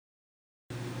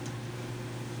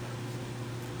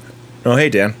Oh, hey,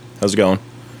 Dan. How's it going?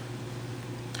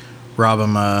 Rob,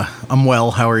 I'm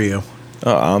well. How are you?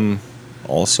 I'm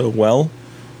also well.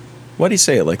 Why do you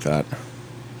say it like that?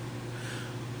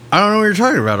 I don't know what you're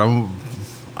talking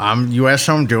about. You asked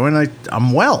how I'm doing.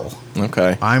 I'm well.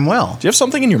 Okay. I'm well. Do you have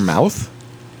something in your mouth?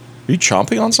 Are you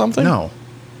chomping on something? No.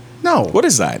 What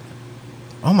is that?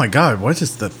 Oh my God! What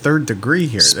is the third degree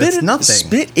here? It's nothing.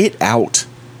 Spit it out.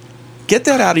 Get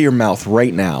that out of your mouth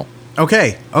right now.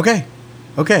 Okay.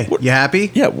 What? You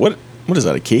happy? Yeah. What is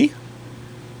that? A key?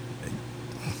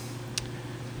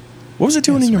 What was it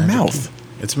doing in your mouth? Key.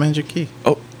 It's a magic key.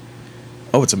 Oh,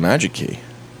 it's a magic key.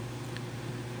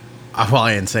 Well,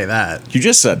 I didn't say that. You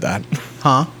just said that.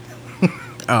 Huh?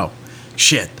 Oh,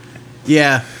 shit.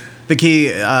 Yeah, the key.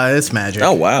 It's magic.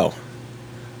 Oh wow.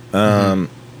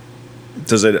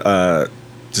 Does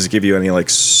it give you any like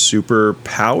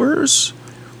superpowers?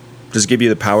 Does it give you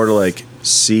the power to like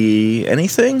see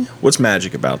anything? What's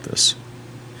magic about this?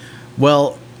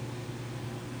 Well,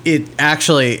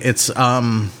 it's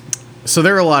so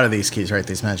there are a lot of these keys, right?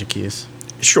 These magic keys.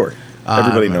 Sure.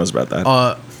 Everybody knows about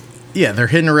that. Yeah, they're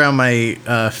hidden around my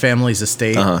family's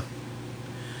estate.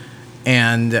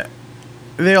 And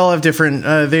they all have different,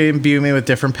 they imbue me with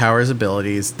different powers,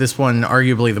 abilities. This one,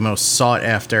 arguably the most sought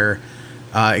after,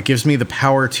 it gives me the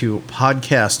power to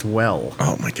podcast well.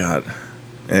 Oh my God.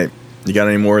 Hey, you got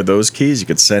any more of those keys you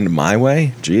could send my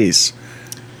way? Jeez.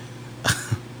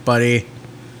 Buddy.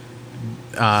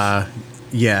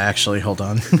 Yeah, actually, hold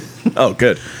on. Oh,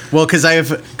 good. Well, because I have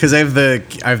the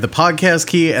podcast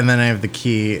key, and then I have the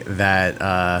key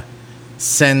that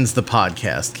sends the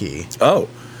podcast key. Oh,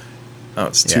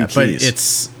 it's two keys. But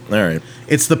it's all right.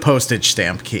 It's the postage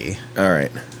stamp key. All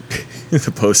right,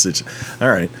 the postage. All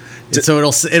right. So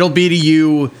it'll be to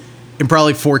you in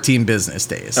probably 14 business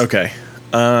days. Okay.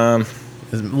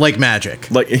 Like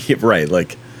magic.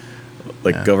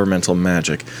 Like governmental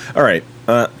magic. All right.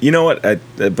 You know what?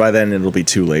 By then it'll be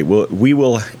too late. We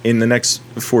will in the next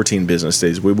 14 business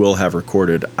days, we will have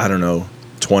recorded, I don't know,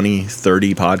 20,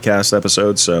 30 podcast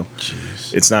episodes. So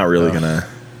It's not really gonna.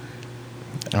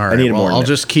 All right. I'll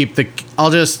just keep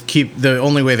the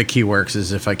only way the key works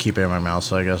is if I keep it in my mouth.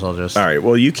 So I guess I'll just. All right.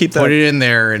 Well, you keep that. Put it in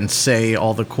there and say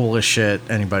all the coolest shit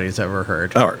anybody's ever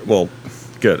heard. All right. Well,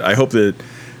 good. I hope that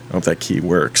key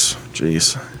works.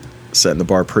 Jeez. Setting the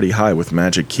bar pretty high with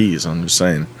magic keys. I'm just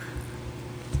saying.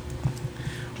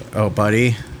 Oh,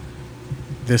 buddy,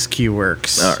 this key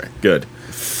works. All right, good.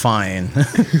 Fine.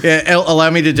 Yeah, allow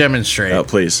me to demonstrate. Oh,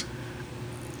 please.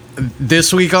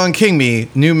 This week on King Me,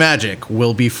 new magic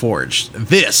will be forged.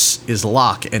 This is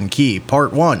Lock and Key,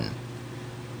 Part 1.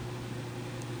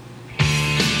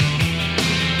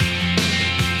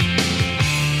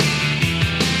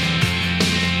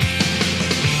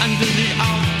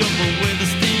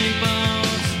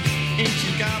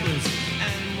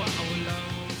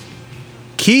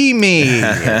 Key Me.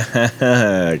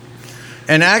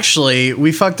 And actually,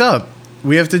 we fucked up.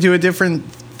 We have to do a different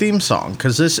theme song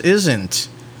because this isn't.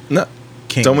 No.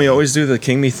 King Don't Me. we always do the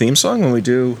King Me theme song when we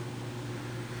do?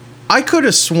 I could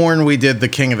have sworn we did the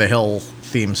King of the Hill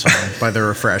theme song by the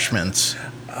Refreshments.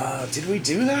 Did we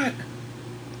do that?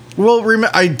 Well,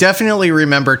 I definitely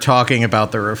remember talking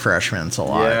about the Refreshments a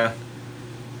lot. Yeah.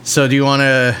 So do you want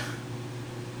to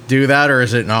do that, or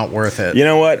is it not worth it? You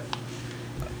know what?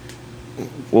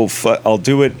 I'll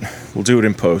do it. We'll do it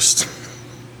in post.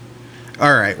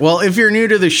 All right. Well, if you're new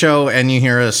to the show and you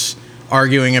hear us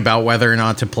arguing about whether or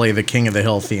not to play the King of the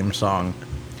Hill theme song,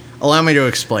 allow me to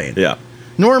explain. Yeah.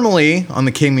 Normally, on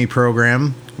the King Me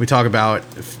program, we talk about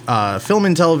film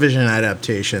and television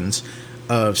adaptations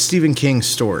of Stephen King's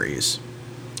stories.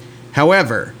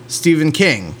 However, Stephen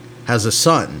King has a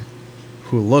son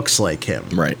who looks like him.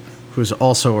 Right. Who's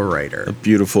also a writer. A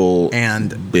beautiful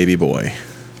and baby boy.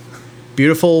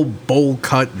 Beautiful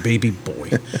bowl-cut baby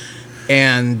boy.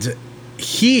 And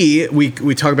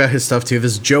we talk about his stuff, too.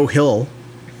 This is Joe Hill.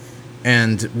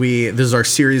 And this is our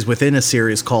series within a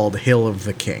series called Hill of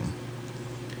the King.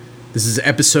 This is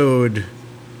episode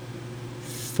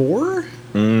 4?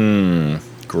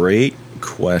 Great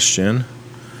question.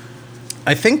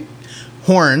 I think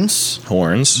Horns.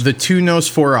 The two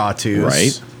Nosferatus.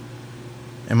 Right.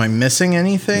 Am I missing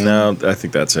anything? No, I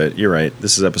think that's it. You're right.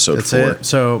 This is episode 4. It.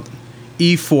 So,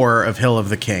 E4 of Hill of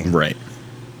the King. Right.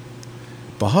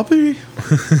 Bobby?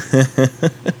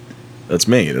 That's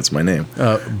me. That's my name.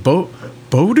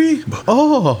 Bodie?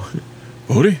 Oh.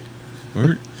 Bodie?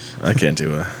 I can't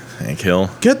do a Hank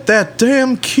Hill. Get that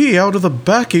damn key out of the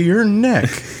back of your neck.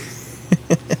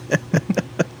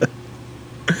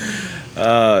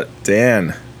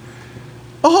 Dan.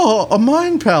 Oh, a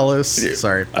mind palace.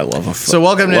 Sorry. I love a So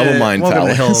welcome to Mind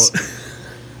Palace.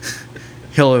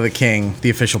 Hill of the King, the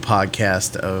official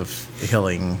podcast of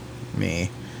Hilling Me.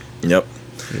 Yep.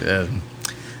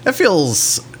 That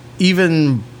feels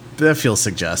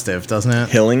suggestive, doesn't it?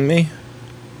 Hilling me?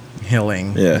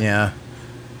 Hilling. Yeah.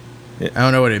 I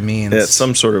don't know what it means. Yeah, it's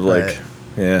some sort of like,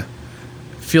 yeah.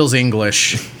 Feels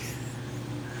English.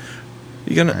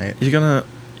 You gonna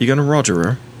Roger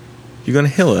her? You gonna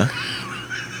hill her?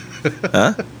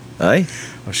 Huh? Aye?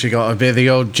 Well, she got a bit of the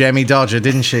old jammy dodger,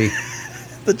 didn't she?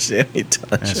 The jammy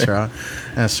dodger.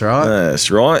 That's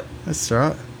right.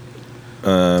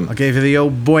 I gave her the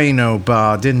old bueno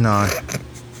bar, didn't I?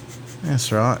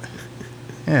 That's right.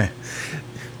 Yeah.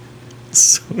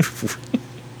 So,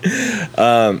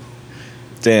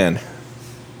 Dan.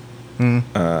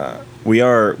 We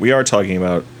are talking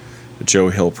about the Joe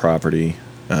Hill property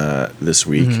this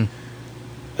week,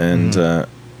 and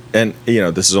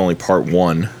this is only part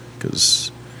 1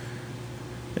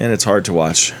 and it's hard to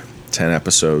watch 10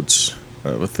 episodes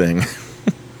of a thing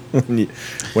when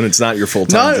it's not your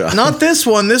full-time job. Not this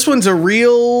one. This one's a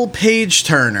real page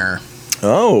turner.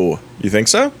 Oh, you think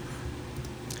so?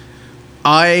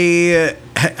 I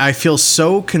feel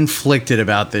so conflicted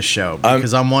about this show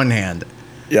because on one hand,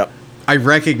 yep, I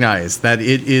recognize that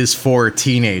it is for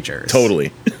teenagers.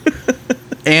 Totally.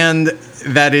 And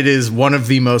that it is one of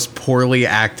the most poorly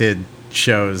acted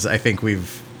shows I think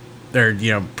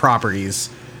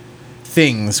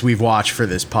things we've watched for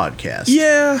this podcast.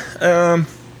 Yeah.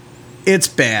 It's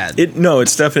bad.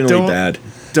 It's definitely bad.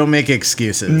 Don't make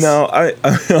excuses. No, I'm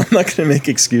not going to make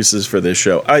excuses for this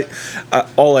show.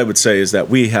 All I would say is that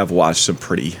we have watched some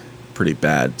pretty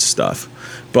bad stuff,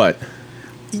 but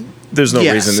there's no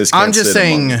reason this can't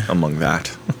sit among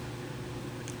that.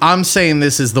 I'm saying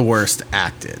this is the worst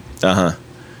acted. Yeah.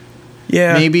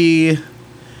 Maybe,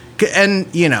 and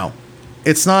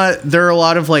it's not. There are a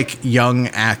lot of like young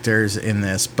actors in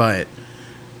this, but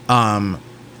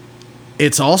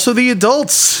it's also the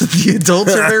adults. The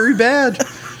adults are very bad.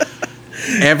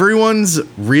 Everyone's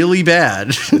really bad.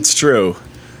 It's true.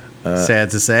 Sad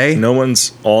to say. No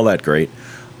one's all that great.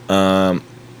 I'm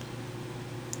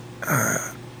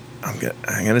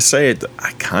gonna say it.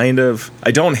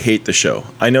 I don't hate the show.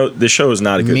 I know the show is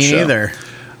not a good show. Me neither.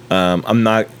 I'm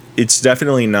not. It's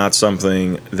definitely not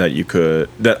something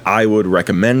that I would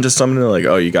recommend to someone. Like,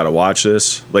 oh, you got to watch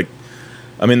this. Like,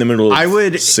 I'm in the middle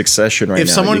of Succession right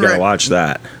now. You got to watch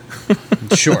that.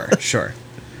 Sure.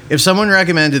 If someone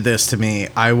recommended this to me,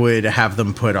 I would have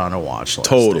them put on a watch list.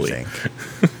 Totally. I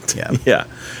think. Yeah.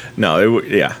 No.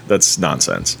 That's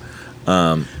nonsense.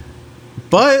 But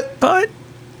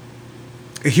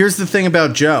here's the thing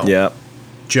about Joe. Yeah.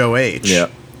 Joe H. Yeah.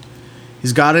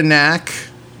 He's got a knack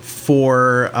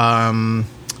for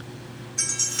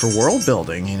world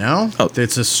building. Oh,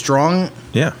 it's a strong.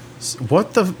 Yeah.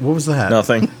 What was that?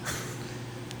 Nothing.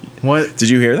 What? Did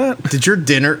you hear that?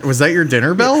 Was that your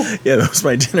dinner bell? Yeah, that was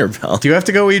my dinner bell. Do you have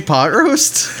to go eat pot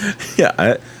roast?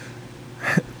 Yeah.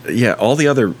 All the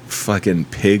other fucking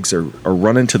pigs are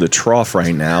running to the trough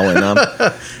right now, and I'm.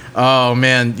 Oh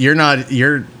man,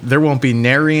 there won't be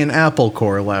nary an apple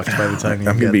core left by the time you get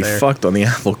there. I'm gonna be fucked on the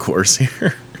apple cores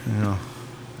here. Yeah.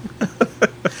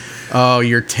 Oh,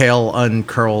 your tail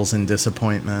uncurls in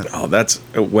disappointment. Oh, that's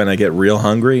when I get real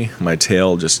hungry. My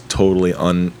tail just totally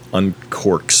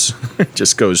uncorks. It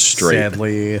just goes straight.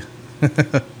 Sadly.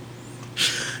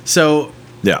 So,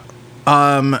 yeah.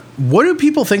 What do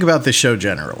people think about this show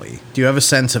generally? Do you have a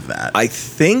sense of that? I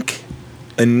think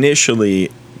initially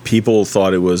people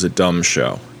thought it was a dumb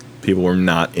show. People were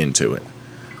not into it.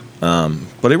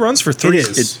 But it runs for 3.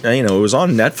 It was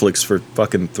on Netflix for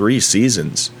fucking 3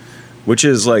 seasons. Which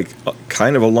is like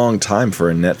kind of a long time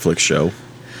for a Netflix show,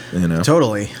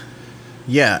 Totally.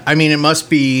 Yeah, I mean, it must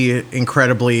be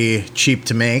incredibly cheap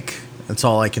to make. That's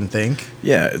all I can think.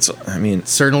 Yeah, it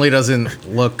certainly doesn't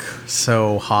look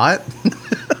so hot.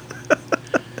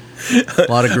 A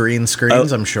lot of green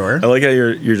screens, I'm sure. I like how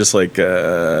you're just like,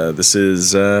 this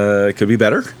is could be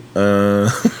better.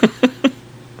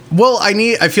 Well,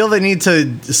 I feel they need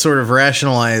to sort of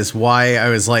rationalize why I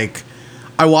was like.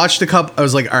 I watched a couple. I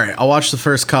was like, all right, I'll watch the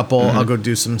first couple. Mm-hmm. I'll go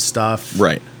do some stuff.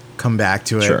 Right. Come back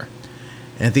to it. Sure.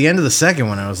 And at the end of the second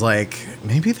one, I was like,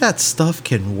 maybe that stuff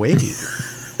can wait.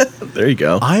 There you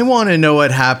go. I want to know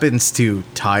what happens to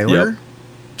Tyler,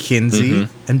 Kinsey,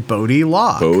 and Bodie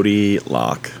Locke. Bodie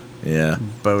Locke. Yeah.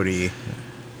 Bodie.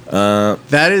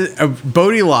 That is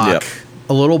Bodie Locke,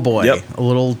 a little boy, a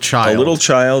little child.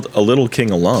 A little King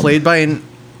alum. Played by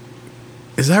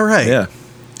is that right? Yeah.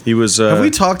 He was. Have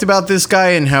we talked about this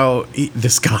guy and how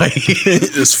this fucking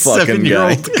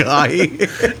 7-year-old guy?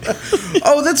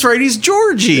 Oh, that's right. He's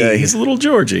Georgie. Yeah, he's little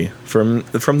Georgie from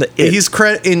the It. He's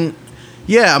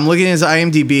Yeah, I'm looking at his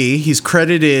IMDb. He's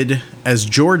credited as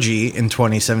Georgie in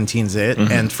 2017's It,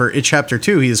 and for It Chapter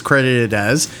 2, he is credited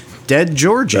as Dead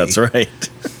Georgie. That's right.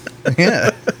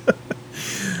 Yeah.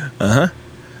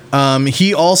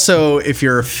 He also, if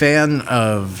you're a fan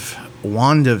of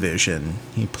WandaVision,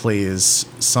 he plays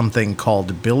something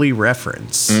called Billy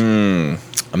Reference. I'm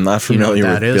not familiar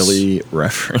with is? Billy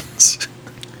Reference.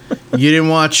 You didn't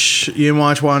watch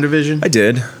WandaVision? I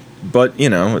did, but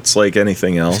it's like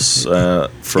anything else.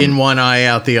 From In one eye,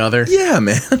 out the other. yeah,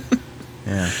 man.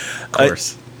 Yeah, of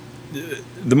course.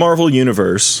 The Marvel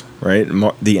Universe, right?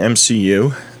 The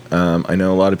MCU. I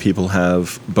know a lot of people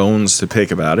have bones to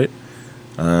pick about it.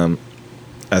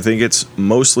 I think it's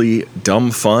mostly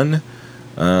dumb fun,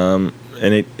 and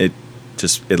it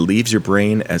leaves your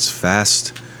brain as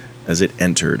fast as it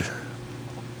entered.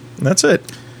 And that's it.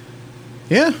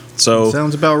 Yeah. So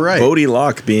sounds about right. Bodhi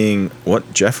Locke being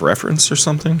what, Jeff Reference or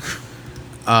something?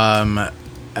 I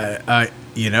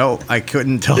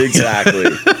couldn't tell you. Exactly.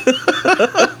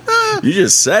 You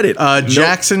just said it.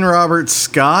 Jackson Robert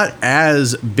Scott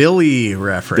as Billy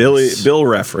Reference. Bill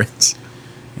Reference.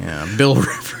 Yeah, Bill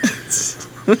Reference.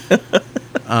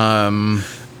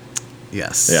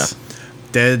 Yes. Yeah.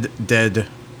 Dead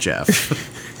Jeff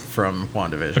from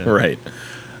WandaVision. Right.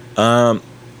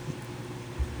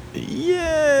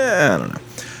 Yeah, I don't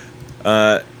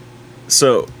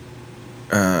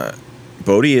know.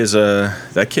 Bodhi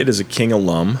that kid is a King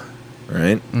alum,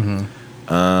 right?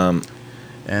 Mm-hmm.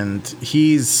 And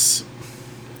he's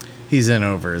in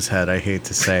over his head. I hate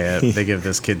to say it. They give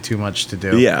this kid too much to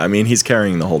do. Yeah, I mean, he's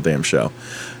carrying the whole damn show.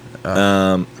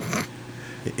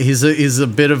 He's a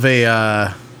bit of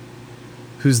a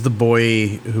who's the boy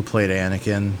who played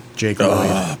Anakin? Jake Lloyd.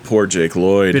 Oh, poor Jake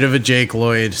Lloyd. Bit of a Jake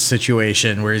Lloyd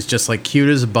situation where he's just like cute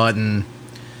as a button.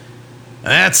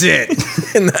 That's it.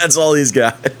 And that's all he's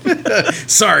got.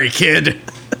 Sorry, kid.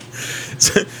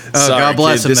 Sorry, God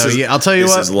bless kid, him, though. Yeah, I'll tell you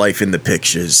this what. This is life in the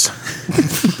pictures.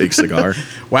 Big cigar.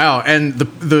 Wow, and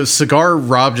the cigar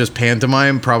Rob just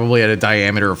pantomimed probably at a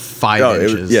diameter of 5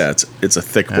 inches. It's a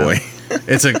thick boy.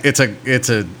 It's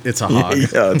a hog.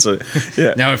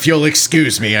 Yeah. Now, if you'll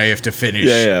excuse me, I have to finish.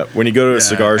 Yeah. When you go to a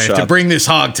cigar shop, I have to bring this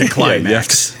hog to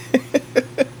climax.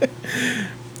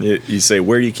 You say,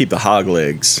 where do you keep the hog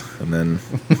legs? And then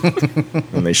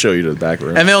and they show you to the back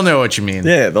room. And they'll know what you mean.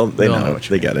 Yeah, they know. What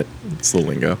you They mean. get it. It's the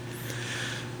lingo.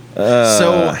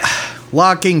 So,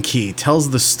 Locke and Key tells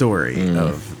the story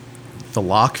of the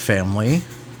Locke family,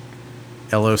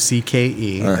 Locke,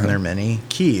 and their many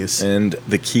keys. And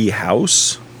the Key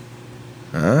house.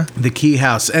 The Key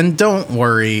house. And don't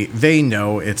worry, they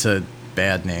know it's a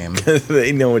bad name.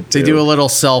 They know it too. They do a little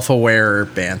self-aware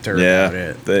banter about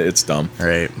it. It's dumb.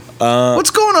 Right.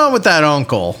 What's going on with that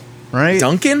uncle? Right?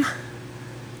 Duncan?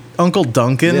 Uncle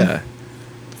Duncan? Yeah.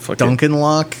 Duncan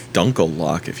Locke? Dunkle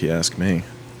Locke, if you ask me.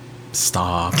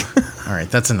 Stop. All right,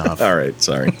 that's enough. All right,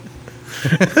 sorry.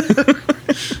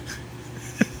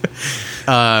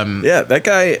 Yeah, that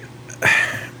guy,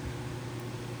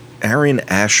 Aaron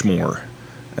Ashmore,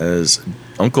 as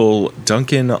Uncle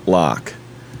Duncan Locke.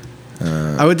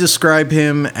 I would describe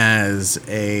him as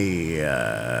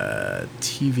a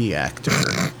TV actor.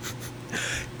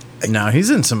 No, he's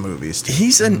in some movies too.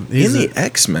 He's in the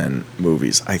X-Men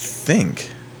movies, I think.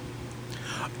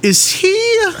 Is he?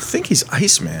 I think he's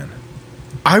Iceman.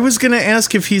 I was going to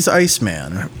ask if he's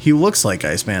Iceman. He looks like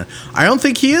Iceman. I don't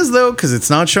think he is, though, because it's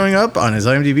not showing up on his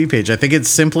IMDb page. I think it's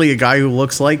simply a guy who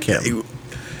looks like him.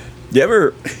 You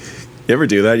ever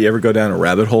do that? You ever go down a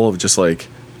rabbit hole of just like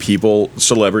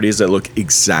celebrities that look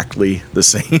exactly the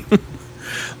same?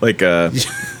 Like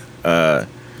the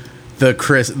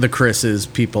Chris's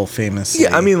people famously.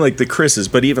 Yeah, I mean like the Chris's,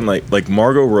 but even like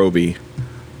Margot Robbie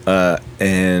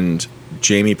and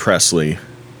Jamie Presley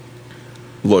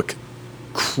look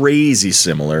crazy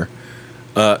similar.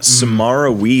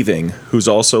 Samara Weaving, who's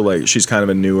also like, she's kind of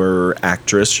a newer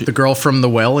actress. The girl from The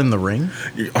Well in the Ring?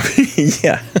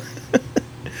 Yeah.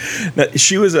 Now,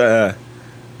 she was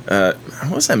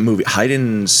what was that movie? Hide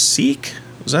and Seek?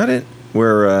 Was that it?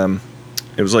 Where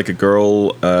it was like a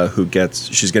girl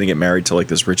she's going to get married to like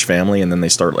this rich family, and then they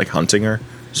start like hunting her.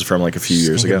 This is from like a few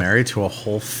years ago. Get married to a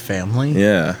whole family?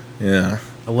 Yeah.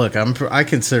 Look, I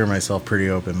consider myself pretty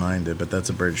open-minded, but that's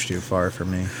a bridge too far for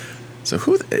me. So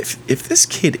if this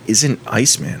kid isn't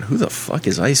Iceman, who the fuck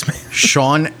is Iceman?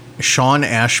 Sean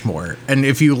Ashmore. And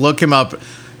if you look him up,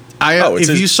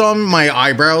 you saw my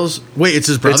eyebrows, wait, it's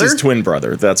his brother? It's his twin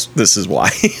brother. This is why.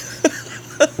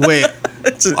 Wait.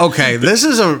 Okay, this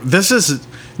is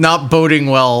not boding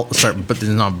well. Sorry, but this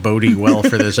is not boding well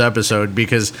for this episode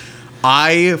because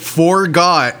I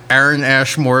forgot Aaron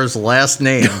Ashmore's last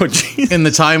name in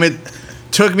the time it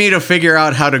took me to figure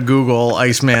out how to Google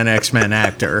Iceman X-Men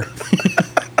actor.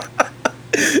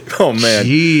 Oh man,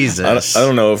 Jesus! I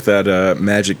don't know if that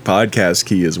magic podcast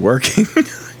key is working.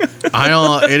 I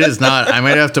don't. It is not. I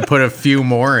might have to put a few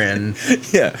more in.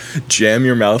 Yeah, jam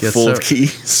your mouth full of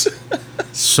keys.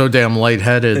 So damn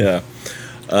lightheaded. Yeah.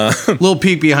 Little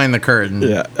peek behind the curtain.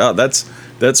 Yeah. Oh, that's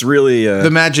really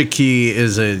the magic key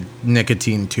is a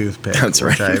nicotine toothpick. That's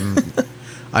right. Which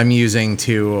I'm using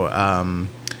to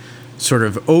sort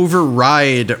of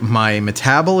override my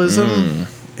metabolism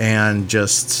and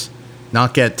just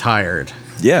not get tired.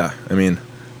 Yeah, I mean,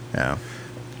 yeah,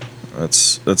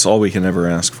 that's all we can ever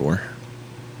ask for,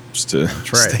 just to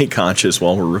stay conscious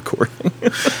while we're recording.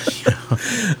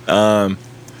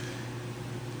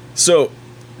 So,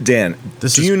 Dan,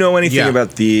 do you know anything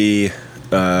about the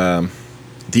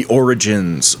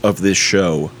origins of this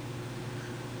show?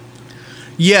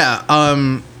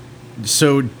 Yeah.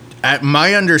 So,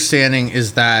 my understanding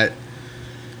is that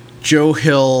Joe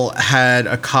Hill had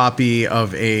a copy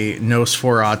of a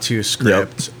Nosferatu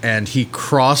script, and he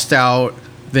crossed out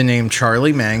the name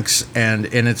Charlie Manx, and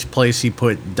in its place he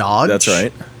put Dodge. That's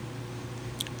right.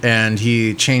 And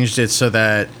he changed it so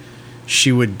that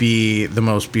she would be the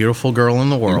most beautiful girl in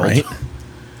the world. Right.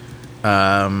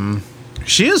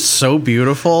 She is so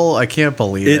beautiful. I can't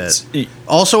believe it.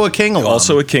 Also a King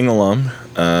alum.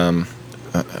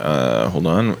 Hold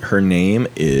on. Her name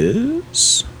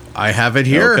is... I have it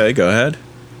here. Okay, go ahead.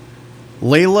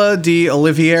 Layla de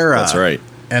Oliveira. That's right.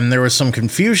 And there was some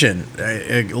confusion.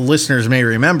 Listeners may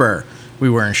remember we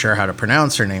weren't sure how to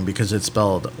pronounce her name because it's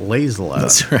spelled Layla.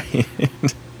 That's right.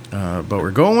 But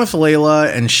we're going with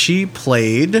Layla, and she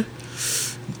played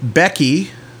Becky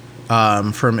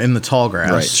from In the Tall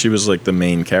Grass. Right. She was like the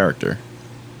main character.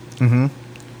 Mm-hmm.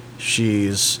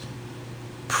 She's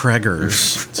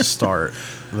preggers to start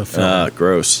the film.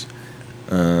 Gross.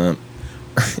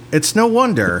 It's no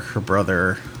wonder her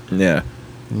brother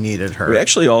needed her. We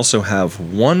actually also have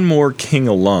one more King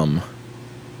alum.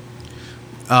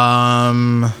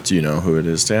 Do you know who it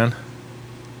is, Dan?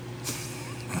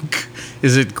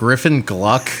 Is it Griffin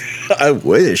Gluck? I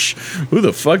wish. Who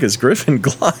the fuck is Griffin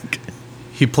Gluck?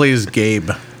 He plays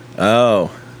Gabe.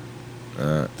 Oh.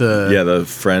 The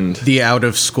friend. The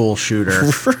out-of-school shooter.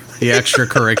 The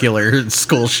extracurricular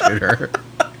school shooter.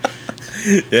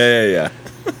 Yeah.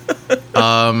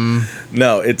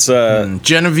 No, it's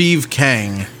Genevieve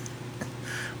Kang.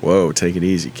 Whoa, take it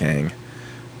easy, Kang.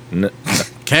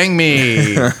 Kang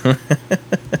me.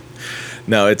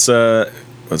 No, it's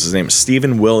what's his name?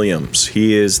 Stephen Williams.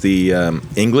 He is the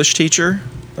English teacher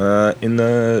in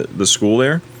the school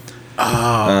there.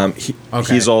 Oh.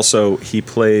 Okay. He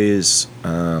plays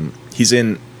he's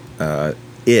in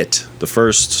It, the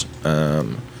first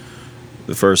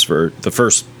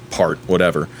part,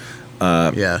 whatever.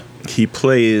 He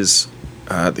plays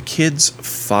the kid's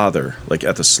father, like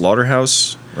at the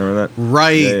slaughterhouse. Remember that?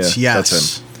 Right. Yeah. Yes.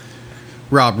 That's him.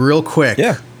 Rob, real quick.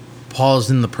 Yeah.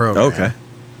 Pause in the program. Okay.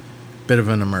 Bit of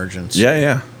an emergency.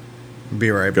 Yeah.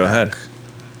 Be right back. Go ahead.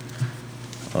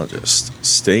 I'll just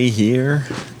stay here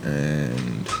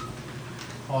and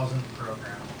pause in the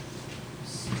program.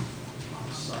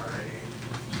 I'm sorry.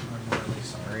 I'm really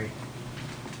sorry.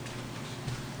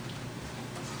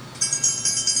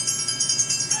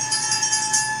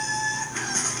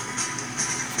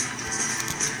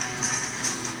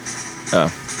 Oh,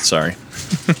 sorry.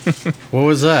 What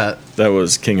was that? That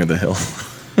was King of the Hill.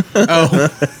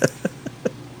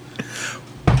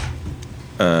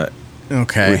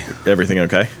 Okay. Everything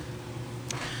okay?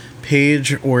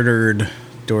 Paige ordered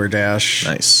DoorDash.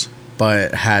 Nice.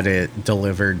 But had it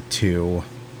delivered to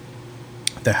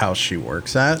the house she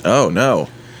works at. Oh, no.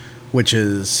 Which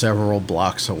is several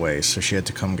blocks away, so she had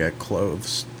to come get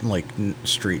clothes, like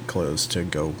street clothes, to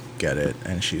go get it,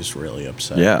 and she's really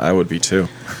upset. Yeah, I would be too.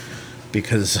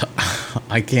 Because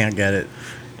I can't get it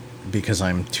because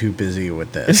I'm too busy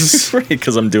with this. Right,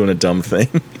 because I'm doing a dumb thing.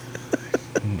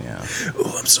 Yeah.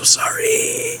 Oh, I'm so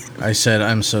sorry. I said,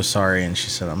 I'm so sorry, and she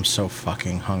said, I'm so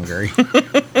fucking hungry.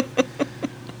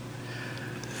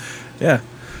 Yeah.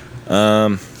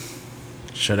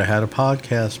 Should have had a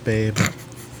podcast, babe.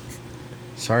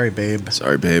 Sorry, babe.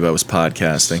 Sorry, babe. I was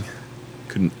podcasting.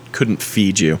 Couldn't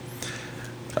feed you.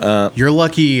 You're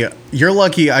lucky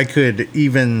I could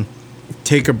even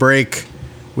take a break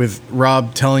with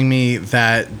Rob telling me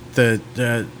that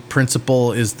the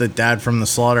principal is the dad from the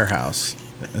slaughterhouse.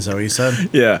 Is that what you said?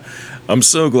 Yeah. I'm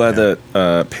so glad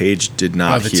that Paige did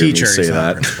not hear me say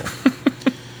that.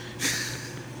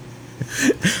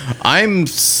 I'm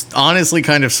honestly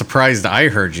kind of surprised I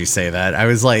heard you say that. I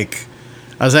was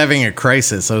having a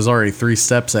crisis. I was already 3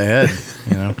 steps ahead,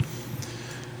 you know?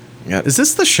 Yeah. Is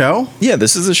this the show? Yeah,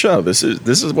 this is the show. This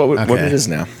is what it is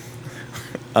now.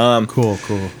 Cool.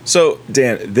 So,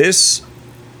 Dan, this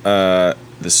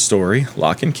story,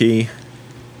 Lock and Key,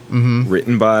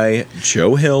 written by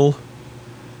Joe Hill,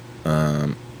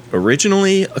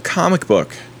 originally a comic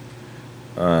book.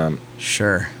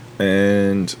 Sure.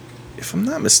 And if I'm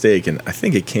not mistaken, I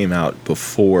think it came out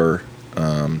before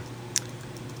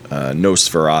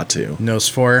Nosferatu.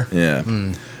 Nosfer? Yeah.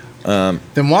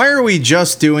 Then why are we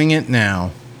just doing it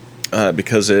now?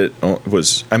 Because it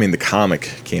was, I mean, the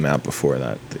comic came out before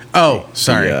that.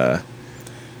 Sorry.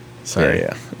 Sorry.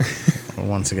 Yeah.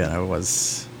 Once again, I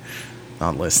was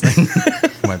not listening.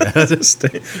 My bad.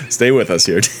 Stay with us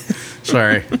here.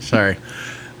 Sorry.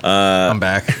 I'm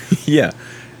back. Yeah.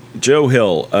 Joe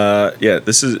Hill.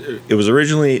 It was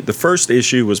originally, the first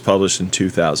issue was published in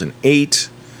 2008.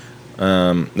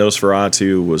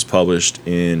 Nosferatu was published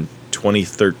in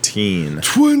 2013.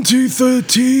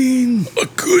 2013. A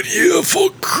good year for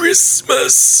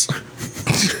Christmas.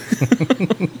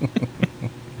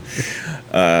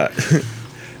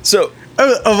 So,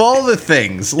 Of all the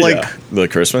things, the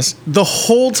Christmas, the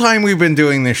whole time we've been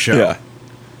doing this show, yeah,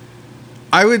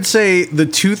 I would say the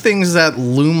two things that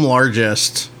loom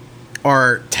largest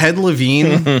are Ted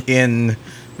Levine in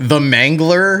The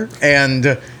Mangler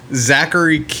and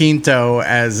Zachary Quinto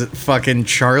as fucking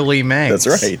Charlie Manx.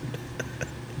 That's right.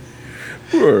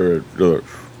 The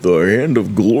hand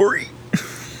of glory.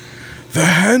 The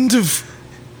hand of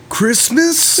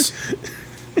Christmas?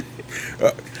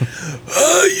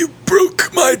 You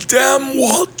broke my damn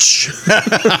watch.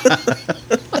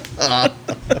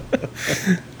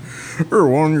 Or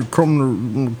why don't you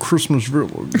come to Christmas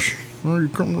Village? Why don't you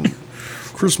come to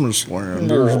Christmas Land?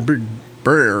 There's a big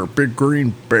bear, big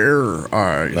green bear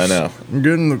eyes. I know.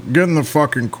 Get in the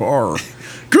fucking car.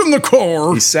 Get in the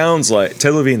car.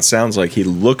 Ted Levine sounds like he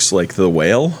looks like the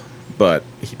whale, but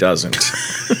he doesn't.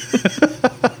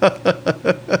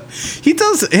 He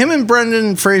does. Him and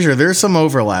Brendan Fraser, there's some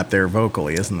overlap there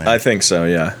vocally, isn't there? I think so,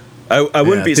 yeah. I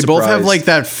wouldn't be surprised. They both have like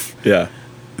that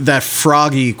that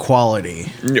froggy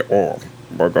quality. Yeah, oh,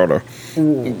 I got a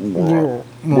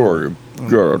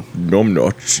numb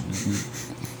nuts.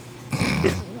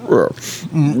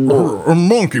 A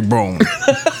monkey bone.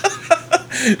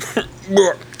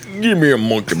 Give me a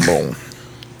monkey bone.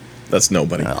 That's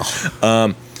nobody. No.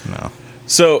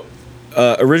 So,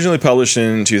 originally published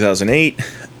in 2008,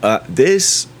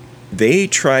 they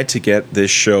tried to get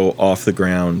this show off the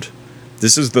ground.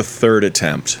 This is the third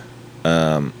attempt.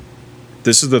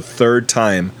 This is the third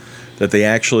time that they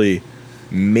actually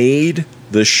made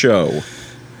the show.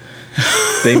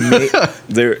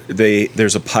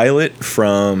 There's a pilot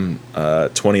from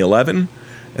 2011,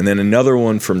 and then another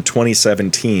one from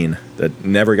 2017 that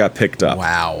never got picked up.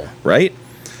 Wow! Right?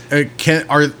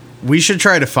 We should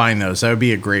try to find those. That would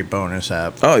be a great bonus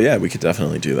app. Oh yeah, we could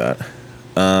definitely do that.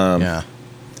 Yeah,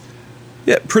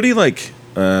 pretty like.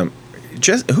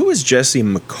 Who is Jesse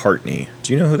McCartney?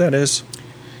 Do you know who that is?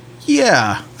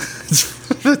 Yeah,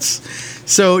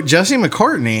 so Jesse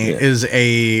McCartney is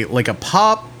a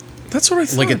pop. That's what I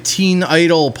thought. Like a teen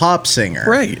idol pop singer,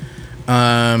 right?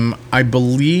 I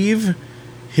believe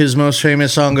his most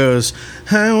famous song goes,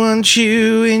 "I want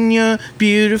you in your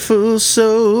beautiful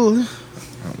soul."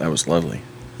 Oh, that was lovely.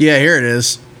 Yeah, here it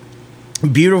is.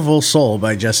 "Beautiful Soul"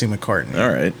 by Jesse McCartney. All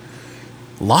right.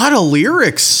 A lot of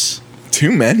lyrics.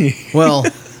 Too many. Well,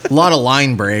 a lot of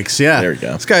line breaks. Yeah. There we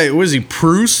go. This guy, was he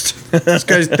Proust? This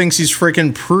guy thinks he's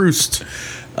freaking Proust.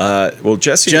 Well,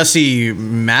 Jesse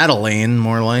Madeleine,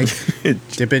 more like.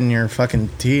 Dip in your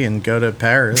fucking tea and go to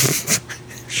Paris.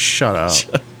 Shut up.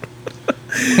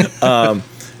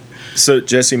 So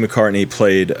Jesse McCartney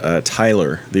played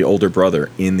Tyler, the older brother,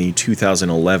 in the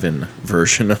 2011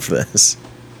 version of this.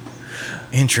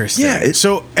 Interesting. Yeah.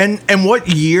 So, and what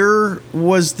year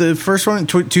was the first one?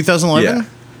 2011? Yeah.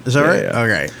 Is that right? Yeah.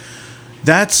 Okay.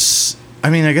 That's, I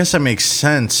mean, I guess that makes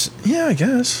sense. Yeah, I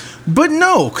guess. But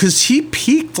no, because he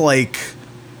peaked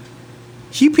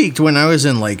when I was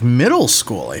in like middle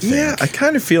school, I think. Yeah, I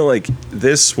kind of feel like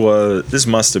this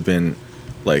must have been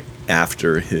like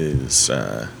after his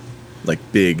like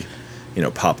big,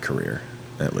 pop career,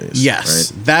 at least.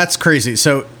 Yes, right? That's crazy.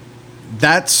 So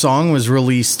that song was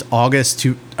released August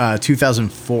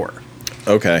 2004.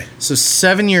 Okay. So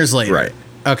 7 years later. Right.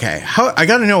 Okay. I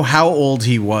got to know how old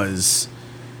he was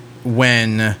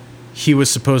when he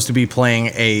was supposed to be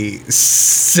playing a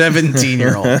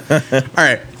 17-year-old. All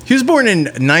right. He was born in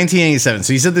 1987.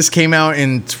 So you said this came out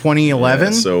in 2011?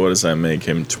 Yeah, so what does that make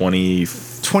him?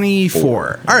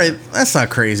 24. All right. That's not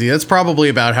crazy. That's probably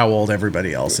about how old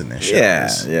everybody else in this show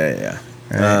is. Yeah.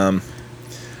 Right.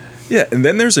 Yeah, and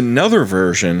then there's another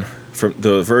version from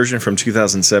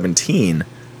 2017,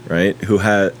 right? Who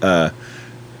had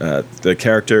the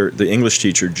character, the English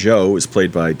teacher Joe, is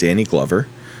played by Danny Glover.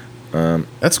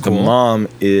 That's cool. The mom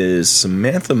is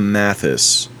Samantha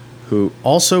Mathis, who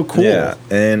also cool. Yeah,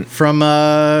 and from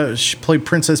she played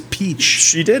Princess Peach.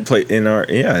 She did play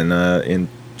in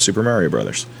Super Mario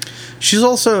Brothers. She's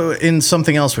also in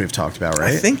something else we've talked about,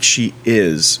 right? I think she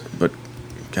is, but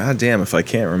goddamn if I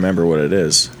can't remember what it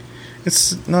is.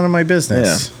 It's none of my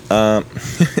business. Yeah.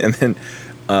 And then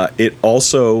it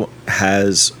also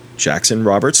has Jackson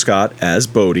Robert Scott as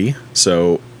Bodhi,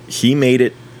 so he made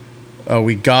it. Oh,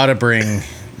 we gotta bring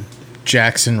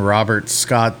Jackson Robert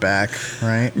Scott back,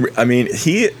 right? I mean,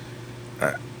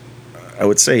 I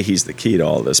would say he's the key to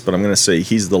all this, but I'm going to say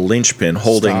he's the linchpin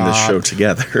holding this show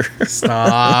together.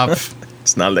 Stop.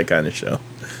 It's not that kind of show.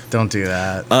 Don't do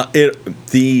that.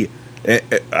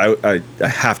 I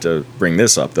have to bring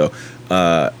this up, though.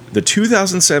 The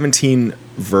 2017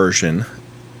 version,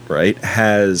 right,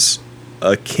 has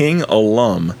a King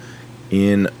alum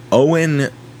in Owen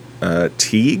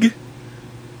Teague,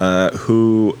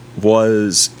 who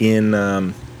was in...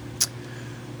 oh,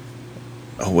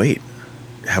 wait.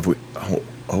 Have we...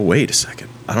 Oh, wait a second.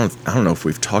 I don't know if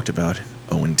we've talked about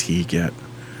Owen Teague yet.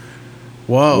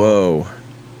 Whoa.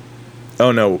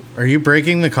 Oh, no. Are you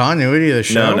breaking the continuity of the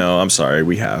show? No, I'm sorry.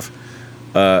 We have.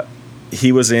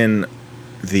 He was in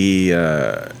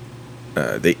the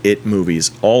It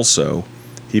movies also.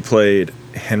 He played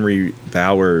Henry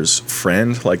Bauer's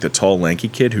friend, like the tall, lanky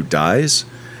kid who dies.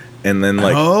 And then,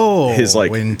 like, his,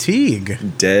 like,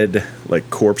 Teague. dead, like,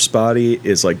 corpse body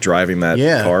is, like, driving that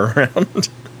car around.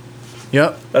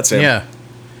 Yep. That's him. Yeah.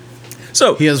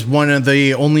 So he has one of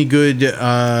the only good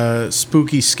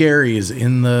spooky scaries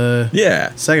in the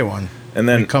second one. And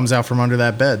then it comes out from under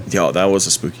that bed. Yeah, that was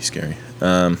a spooky scary.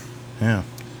 Yeah.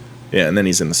 Yeah, and then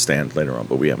he's in the stand later on,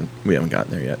 but we haven't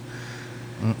gotten there yet.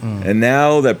 And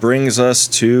now that brings us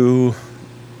to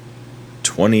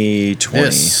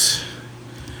 2020.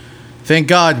 Thank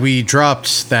God we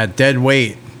dropped that dead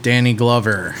weight, Danny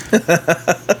Glover.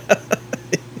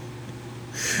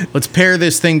 Let's pare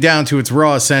this thing down to its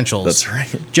raw essentials. That's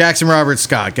right. Jackson Robert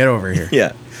Scott, get over here.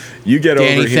 Yeah. You get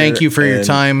Danny, over here. Thank you for your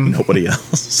time. Nobody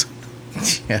else.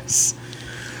 Yes.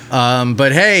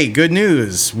 But hey, good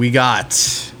news. We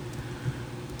got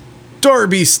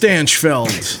Darby Stanchfield.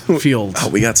 Oh,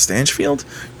 we got Stanchfield?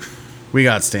 We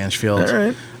got Stanchfield.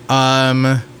 All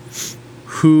right.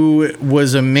 Who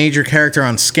was a major character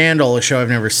on Scandal, a show I've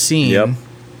never seen. Yep.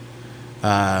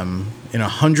 In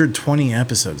 120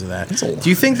 episodes of that. That's a lot. Do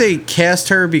you think they cast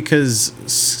her because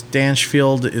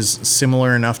Stanchfield is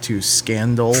similar enough to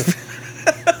Scandal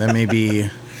that maybe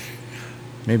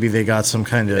they got some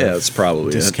kind of it's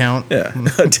probably discount?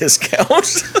 A discount.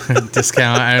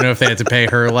 Discount. I don't know if they had to pay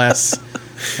her less.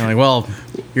 I'm like, well,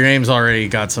 your name's already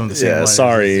got some of the same. Yeah,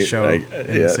 sorry. As the show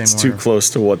it's too close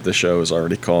to what the show is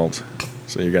already called,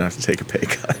 so you're gonna have to take a pay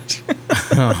cut.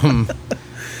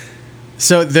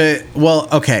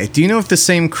 Okay. Do you know if the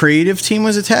same creative team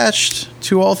was attached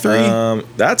to all three?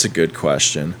 That's a good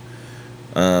question.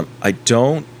 I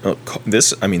don't.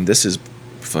 This is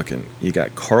fucking. You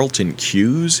got Carlton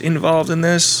Cuse involved in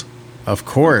this. Of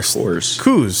course.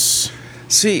 Cuse.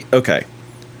 See, okay.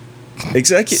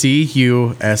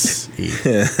 Cuse.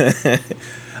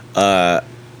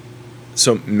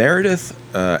 So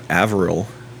Meredith Averill,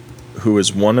 who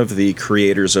is one of the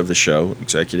creators of the show,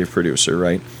 executive producer,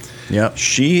 right? Yep.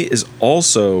 She is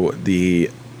also the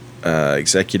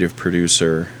executive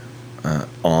producer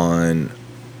on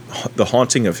The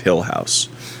Haunting of Hill House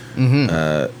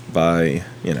by,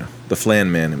 the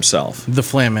Flan Man himself. The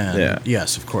Flan Man. Yeah.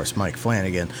 Yes, of course, Mike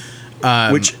Flanagan.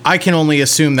 Which I can only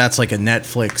assume that's like a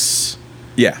Netflix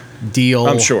deal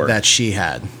I'm sure. that she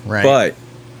had, right? But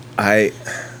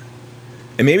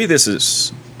and maybe this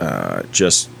is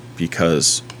just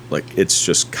because, like, it's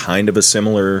just kind of a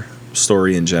similar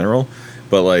story in general,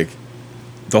 but like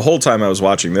the whole time I was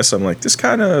watching this, I'm like, this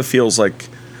kind of feels like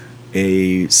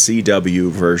a CW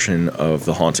version of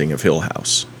The Haunting of Hill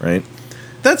House, right?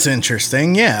 That's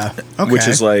interesting. Yeah. Okay. Which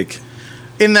is like,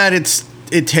 in that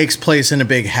it takes place in a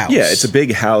big house. Yeah, it's a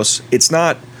big house. It's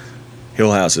not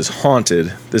Hill House is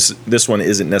haunted. This one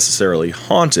isn't necessarily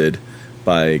haunted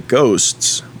by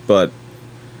ghosts, but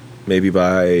maybe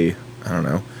by, I don't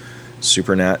know,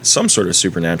 some sort of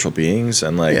supernatural beings,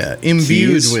 and like imbued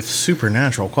keys with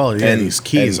supernatural quality. And these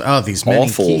keys. These many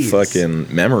awful keys.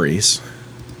 Fucking memories.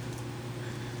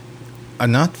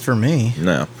 Not for me.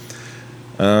 No.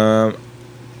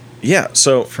 Yeah.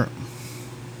 So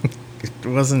it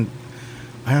wasn't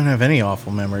I don't have any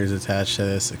awful memories attached to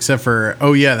this, except for,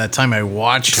 oh yeah, that time I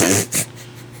watched it.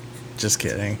 Just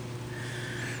kidding.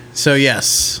 So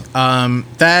yes,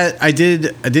 that I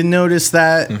did notice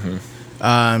that.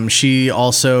 Mm-hmm. She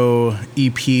also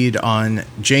EP'd on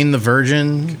Jane the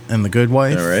Virgin and the Good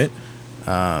Wife. All right.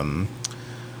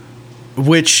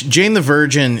 Which Jane the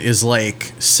Virgin is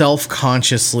like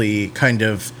self-consciously kind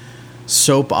of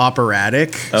soap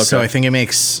operatic. Okay. So I think it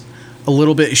makes a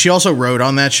little bit. She also wrote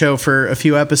on that show for a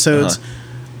few episodes.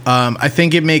 I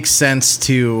think it makes sense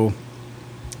to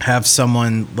have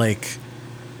someone like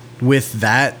with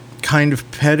that kind of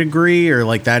pedigree or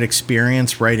like that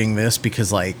experience writing this,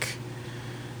 because like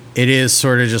it is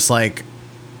sort of just like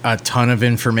a ton of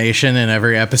information in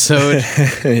every episode.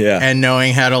 Yeah. And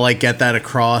knowing how to like get that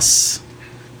across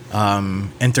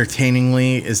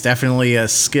entertainingly is definitely a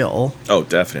skill. Oh,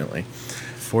 definitely.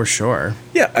 For sure.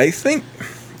 Yeah, I think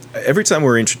every time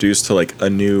we're introduced to like a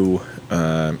new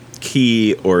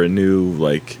key or a new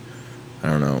like, I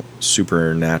don't know,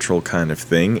 supernatural kind of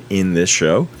thing in this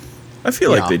show, I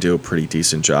feel like they do a pretty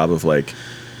decent job of like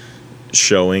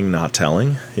showing, not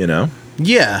telling, you know?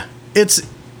 Yeah. It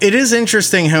is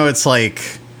interesting how it's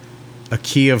like a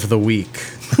key of the week.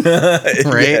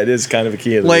 Right? Yeah, it is kind of a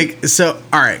key of the week. So,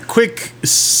 all right, quick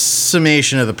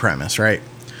summation of the premise, right?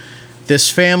 This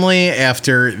family,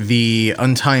 after the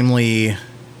untimely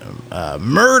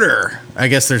murder, I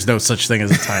guess there's no such thing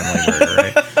as a timely murder,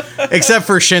 right? Except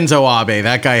for Shinzo Abe.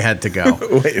 That guy had to go.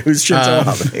 Wait, who's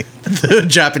Shinzo Abe? The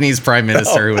Japanese prime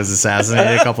minister who was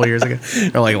assassinated a couple years ago.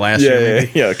 Or like last year,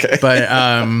 maybe. Yeah, okay.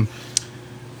 But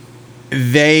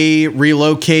they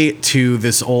relocate to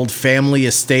this old family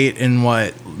estate in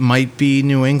what might be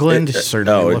New England.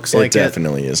 Certainly looks like it.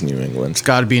 Definitely is New England. It's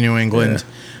got to be New England.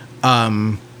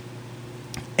 Yeah.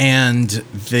 And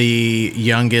the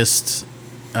youngest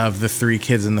of the three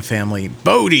kids in the family,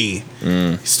 Bodhi,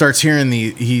 starts hearing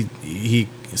he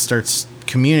starts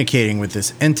communicating with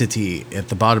this entity at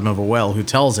the bottom of a well who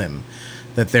tells him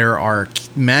that there are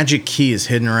magic keys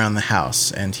hidden around the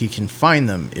house, and he can find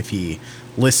them if he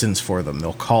listens for them.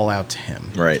 They'll call out to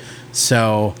him. Right.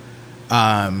 So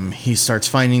he starts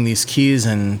finding these keys,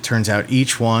 and turns out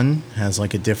each one has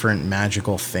like a different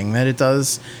magical thing that it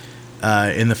does.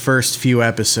 In the first few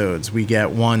episodes, we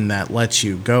get one that lets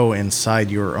you go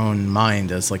inside your own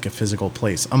mind as like a physical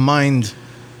place. A mind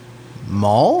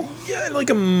mall? Yeah, like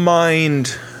a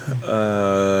mind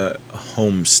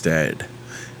homestead.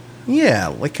 Yeah,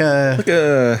 like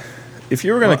a if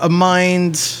you were gonna a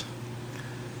mind.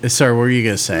 Sorry, what were you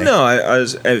gonna say? No, I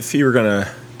was. If you were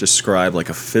gonna describe like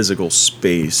a physical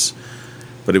space,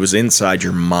 but it was inside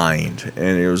your mind,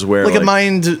 and it was where like a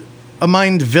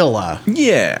mind villa.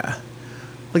 Yeah.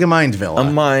 Like a mind villa.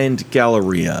 A mind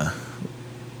galleria.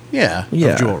 Yeah.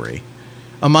 Of jewelry.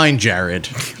 A mind Jared.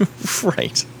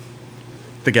 Right.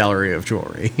 The gallery of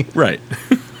jewelry. Right.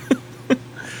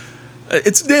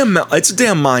 It's a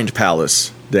damn mind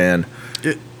palace, Dan.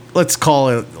 Let's call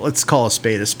a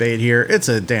spade here. It's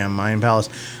a damn mind palace.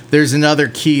 There's another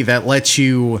key that lets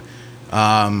you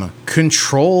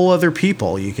control other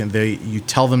people. You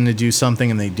tell them to do something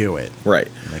and they do it. Right.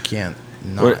 And they can't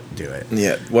not do it.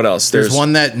 Yeah. What else? There's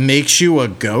one that makes you a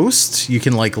ghost. You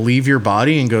can like leave your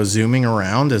body and go zooming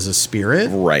around as a spirit.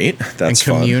 Right. That's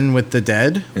and commune with the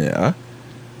dead. Yeah.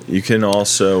 You can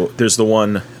also. There's the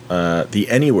one, the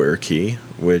Anywhere key,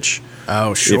 which.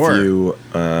 Oh, sure. If you,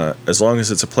 as long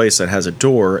as it's a place that has a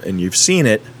door and you've seen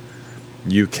it,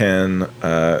 you can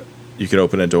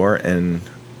open a door and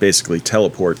basically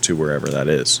teleport to wherever that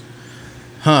is.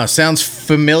 Huh? Sounds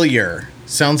familiar.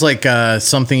 Sounds like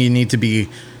something you need to be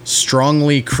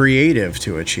strongly creative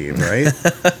to achieve, right?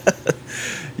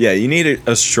 Yeah, you need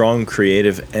a strong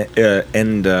creative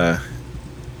and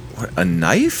what, a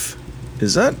knife?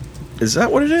 Is that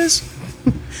what it is?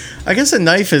 I guess a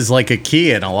knife is like a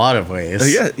key in a lot of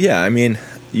ways. Yeah. I mean,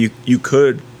 you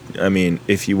could. I mean,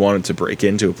 if you wanted to break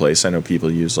into a place, I know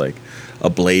people use like a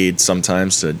blade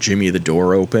sometimes to jimmy the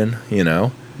door open. You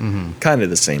know, kind of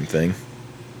the same thing.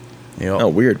 Yep. Oh,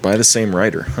 weird. By the same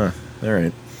writer, huh? All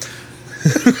right.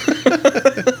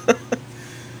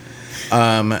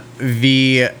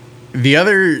 The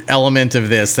other element of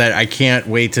this that I can't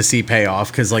wait to see pay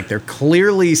off, because like they're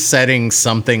clearly setting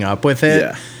something up with it.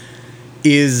 Yeah.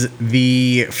 Is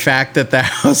the fact that the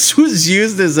house was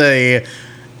used as a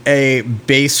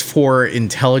base for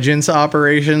intelligence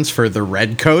operations for the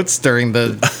Redcoats during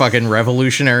the fucking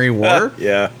Revolutionary War.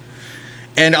 Yeah.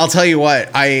 And I'll tell you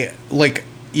what, I'll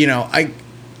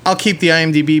keep the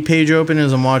IMDb page open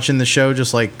as I'm watching the show,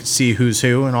 just like see who's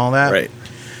who and all that. Right.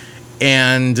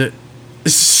 And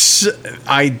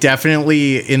I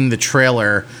definitely in the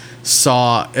trailer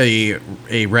saw a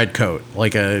red coat,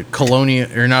 like a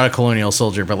colonial, or not a colonial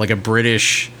soldier, but like a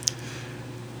British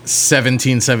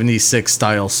 1776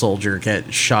 style soldier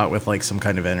get shot with like some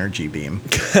kind of energy beam.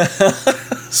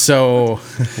 So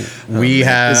we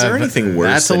have. Is there anything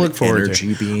worse to than look forward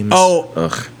energy to. beams?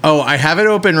 Oh, I have it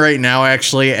open right now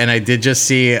actually, and I did just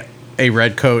see a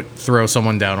red coat throw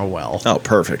someone down a well. Oh,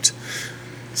 perfect.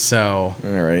 So all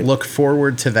right, look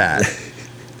forward to that.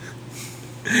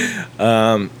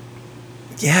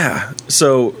 Yeah.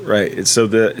 So right. So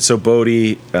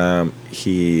Bodhi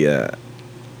he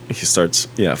starts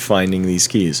finding these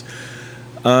keys.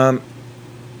 So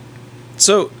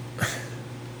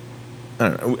I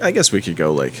don't know. I guess we could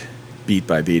go like beat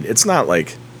by beat. It's not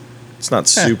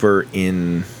super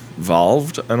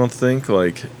involved. I don't think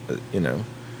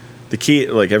the key,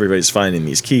 like everybody's finding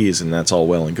these keys and that's all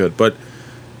well and good. But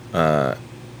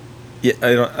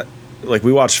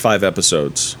we watched 5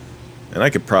 episodes. And I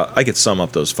could sum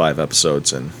up those 5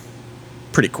 episodes in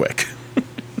pretty quick.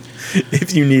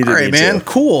 If you needed all right, me man, to.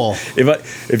 Cool.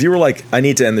 If you were like, I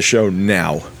need to end the show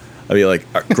now, I'd be like,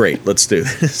 great, let's do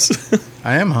this.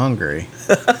 I am hungry.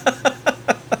 I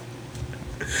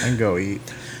can go eat.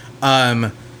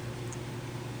 I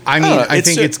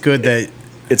think it's good that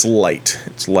it's light.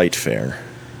 It's light fare.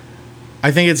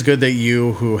 I think it's good that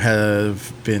you, who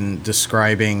have been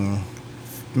describing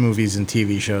movies and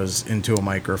TV shows into a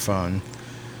microphone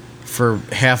for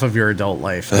half of your adult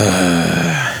life,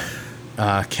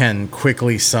 can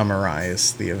quickly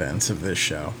summarize the events of this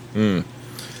show.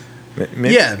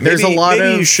 Maybe, there's a lot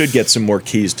maybe of. you should get some more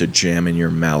keys to jam in your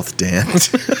mouth, Dan.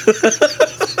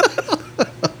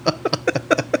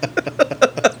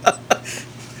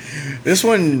 This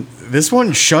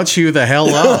one shuts you the hell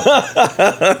up.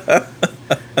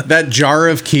 That jar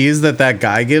of keys that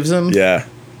guy gives him. Yeah.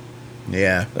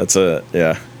 Yeah. That's the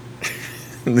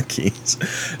keys.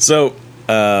 So,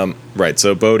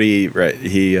 so Bodhi,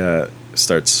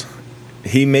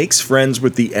 he makes friends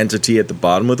with the entity at the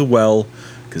bottom of the well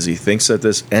because he thinks that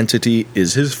this entity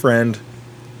is his friend.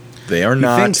 They are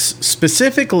not. He thinks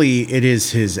specifically it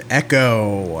is his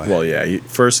echo. Well, yeah.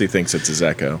 First he thinks it's his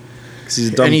echo because he's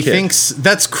a dumb kid. And he thinks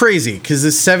that's crazy because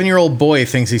this 7-year-old boy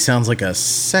thinks he sounds like a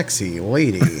sexy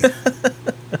lady.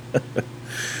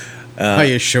 I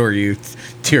assure you,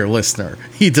 dear listener,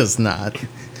 he does not.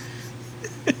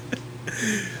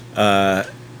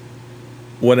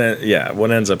 What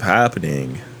ends up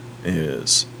happening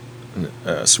is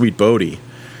Sweet Bodhi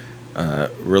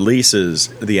releases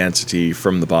the entity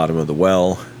from the bottom of the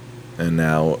well, and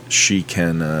now she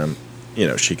can,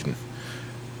 she can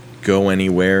go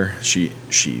anywhere. She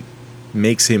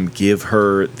makes him give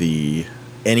her the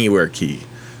anywhere key,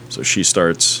 so she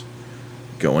starts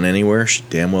going anywhere she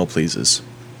damn well pleases.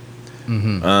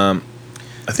 Mm-hmm.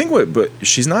 I think but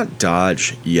she's not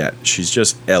Dodge yet. She's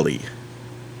just Ellie.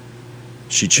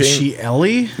 Is she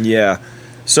Ellie? Yeah.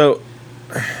 So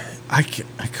I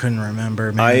couldn't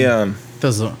remember, man.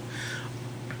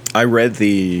 I read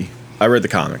the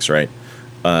comics, right?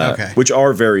 Okay. Which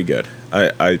are very good.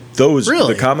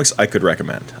 Really? The comics I could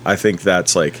recommend. I think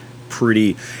that's like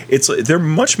pretty. They're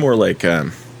much more like I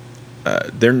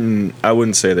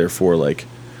wouldn't say they're for like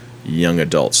young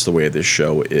adults the way this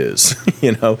show is.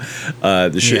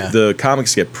 The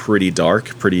comics get pretty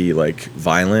dark, pretty like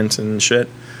violent and shit,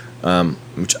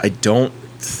 which I don't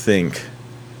think.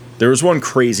 There was one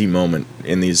crazy moment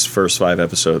in these first 5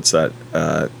 episodes that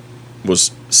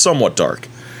was somewhat dark,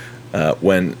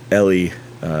 when Ellie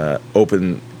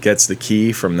gets the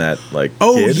key from that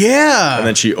kid. Yeah, and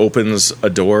then she opens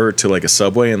a door to like a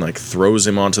subway and like throws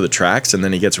him onto the tracks, and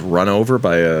then he gets run over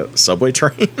by a subway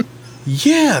train.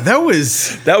 Yeah, that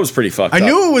was pretty fucked up. I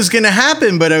knew it was gonna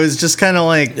happen, but I was just kind of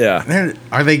like, yeah,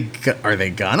 are they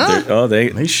gonna?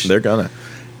 They're gonna.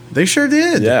 They sure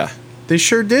did. Yeah, they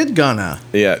sure did gonna.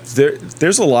 Yeah,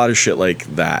 there's a lot of shit like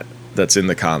that that's in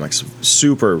the comics,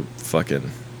 super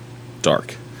fucking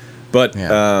dark. But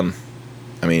I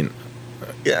mean,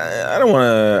 yeah, I don't want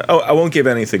to. Oh, I won't give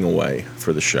anything away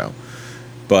for the show.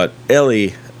 But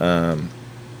Ellie,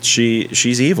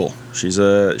 she's evil. She's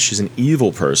an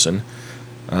evil person.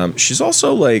 She's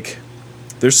also like,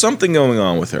 there's something going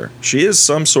on with her. She is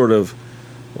some sort of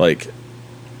like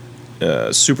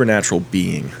supernatural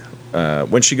being.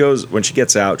 When she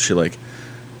gets out, she like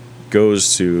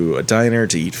goes to a diner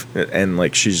to eat, and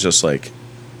like she's just like,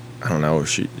 I don't know.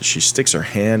 She sticks her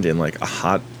hand in like a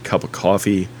hot cup of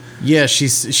coffee. Yeah,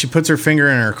 she puts her finger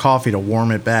in her coffee to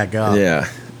warm it back up. Yeah.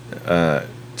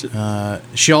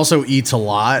 She also eats a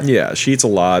lot. Yeah, she eats a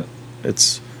lot. I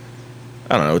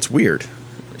don't know. It's weird.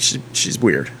 She's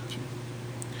weird.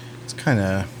 It's kind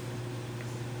of.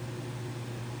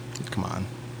 Come on.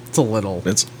 It's a little.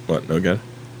 It's what? No good.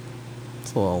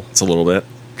 It's a little. It's a little bit.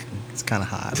 It's kind of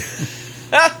hot.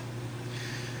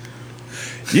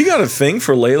 You got a thing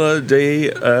for Layla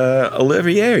de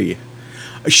Olivier.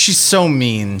 She's so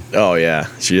mean. Oh yeah,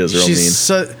 she is real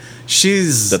mean.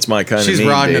 She's that's my kind of mean, she's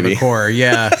rotten baby. to the core.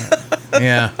 Yeah,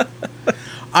 yeah.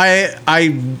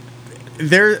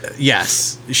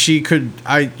 Yes, she could.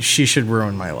 She should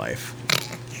ruin my life.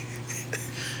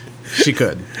 She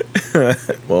could.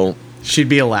 Well, she'd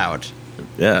be allowed.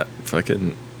 Yeah,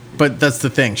 fucking. But that's the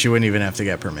thing. She wouldn't even have to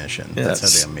get permission. Yeah, that's how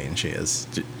damn mean she is.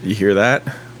 You hear that,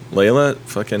 Layla?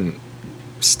 Fucking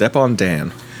step on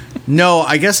Dan. No,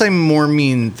 I guess I'm more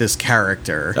mean this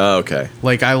character. Oh, okay.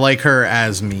 Like, I like her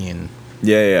as mean.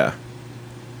 Yeah.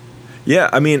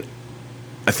 I mean,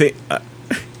 I think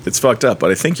it's fucked up, but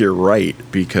I think you're right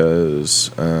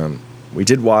because we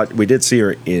did see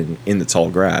her in the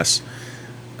tall grass,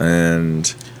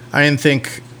 and I didn't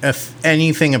think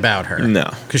anything about her. No,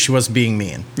 because she wasn't being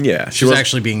mean. Yeah, she was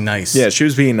actually being nice. Yeah, she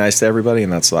was being nice to everybody,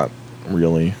 and that's not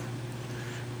really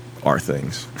our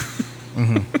things.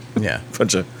 Mm-hmm. Yeah,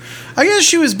 I guess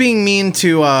she was being mean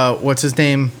to what's his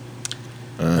name,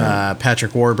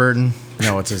 Patrick Warburton.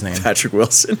 No, what's his name? Patrick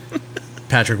Wilson.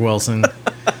 Patrick Wilson.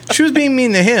 She was being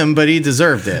mean to him, but he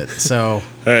deserved it. So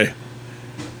hey,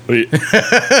 what are you, Go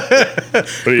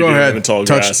doing ahead. in the tall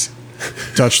grass?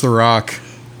 Touch the rock.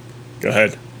 Go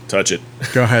ahead, touch it.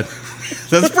 Go ahead.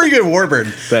 That's pretty good,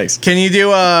 Warburton. Thanks. Can you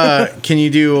do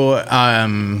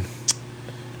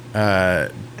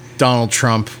Donald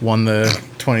Trump won the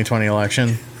 2020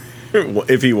 election?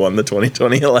 If he won the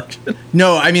 2020 election?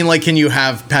 No, I mean, like, can you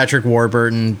have Patrick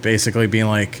Warburton basically being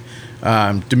like,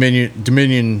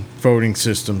 Dominion voting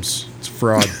systems, it's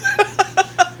fraud.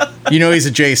 You know he's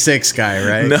a J6 guy,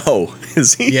 right? No,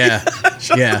 is he? Yeah.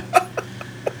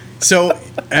 So,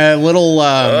 a little.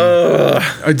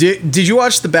 Did you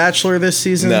watch The Bachelor this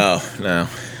season? No.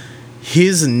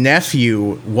 His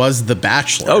nephew was The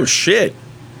Bachelor. Oh shit!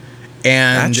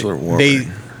 And Bachelor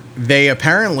Warburton. they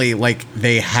apparently, like,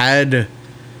 they had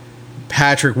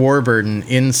Patrick Warburton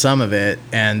in some of it,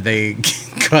 and they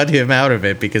cut him out of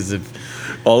it because of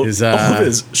all of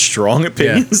his strong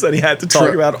opinions that he had to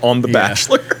talk about on The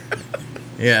Bachelor.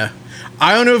 Yeah.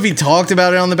 I don't know if he talked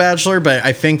about it on The Bachelor, but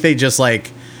I think they just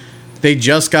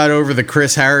got over the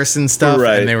Chris Harrison stuff,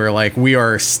 right. And they were like, we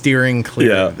are steering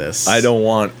clear of this. I don't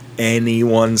want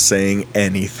anyone saying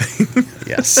anything.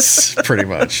 Yes, pretty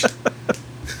much.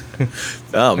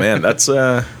 Oh man, that's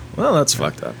that's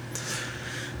fucked up.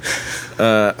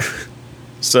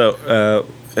 So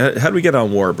how do we get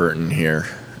on Warburton here?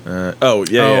 We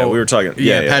were talking.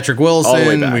 Yeah, Patrick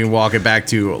Wilson. We walk it back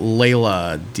to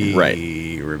Layla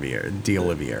de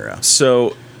Oliveira.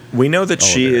 So we know that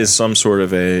she is some sort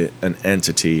of an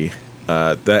entity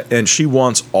and she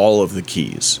wants all of the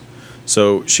keys.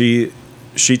 So she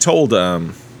told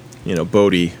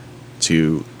Bodhi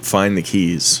to find the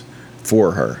keys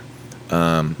for her.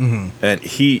 And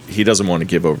he doesn't want to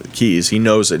give over the keys. He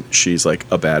knows that she's like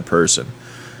a bad person.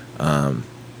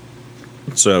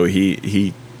 So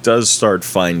he does start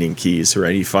finding keys,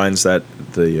 right? He finds that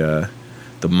the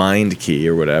mind key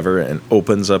or whatever and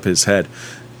opens up his head.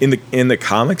 In the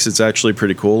comics, it's actually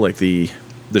pretty cool. Like the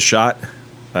shot,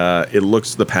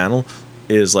 the panel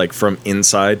is like from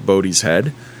inside Bodhi's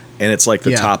head, and it's like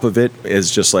the top of it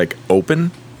is just like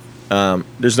open.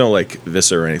 There's no like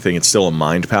viscera or anything. It's still a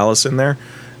mind palace in there.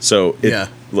 So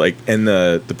and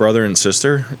the brother and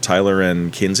sister, Tyler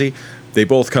and Kinsey, they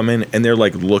both come in and they're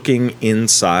like looking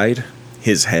inside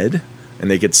his head,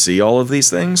 and they could see all of these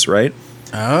things, right?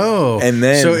 Oh, and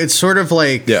then so it's sort of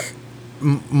like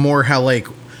more how like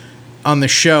on the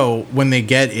show when they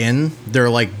get in, there are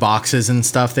like boxes and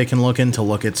stuff they can look in to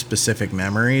look at specific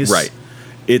memories, right?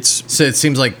 So it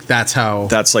seems like that's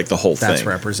like the whole thing that's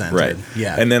represented, right?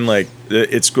 Yeah, and then like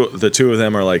the two of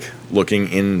them are like looking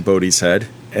in Bodhi's head,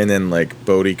 and then like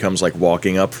Bodhi comes like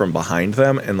walking up from behind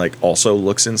them and like also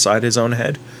looks inside his own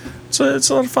head. So it's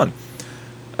a lot of fun.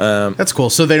 That's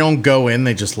cool. So they don't go in;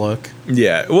 they just look.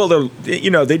 Yeah. Well,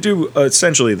 they do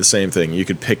essentially the same thing. You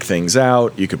could pick things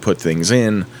out. You could put things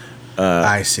in.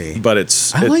 I see. But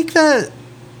I like that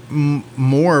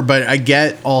more. But I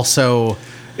get also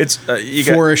it's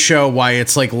a show why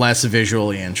it's like less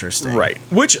visually interesting, right?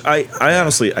 Which I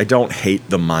honestly I don't hate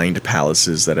the mind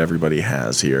palaces that everybody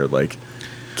has here, like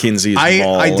Kinsey's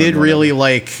Mall. I did really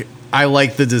like. I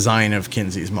like the design of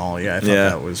Kinsey's Mall. Yeah, I thought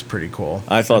that was pretty cool.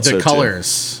 I thought the so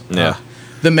colors. Too. Yeah.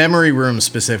 The memory room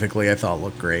specifically, I thought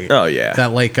looked great. Oh yeah,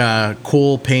 that like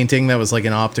cool painting that was like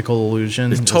an optical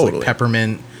illusion. It totally was like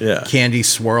peppermint candy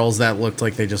swirls that looked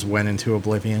like they just went into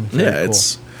oblivion. Very cool.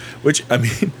 Which I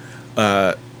mean,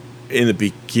 in the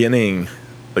beginning,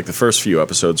 like the first few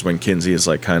episodes when Kinsey is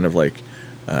like kind of like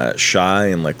shy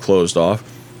and like closed off,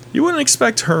 you wouldn't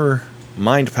expect her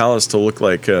mind palace to look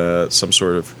like some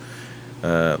sort of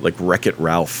like Wreck-It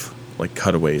Ralph like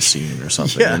cutaway scene or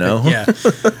something, you know? Yeah.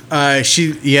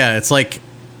 It's like,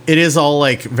 it is all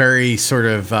like very sort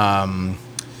of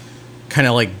kind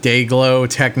of like Dayglow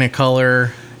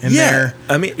Technicolor in there.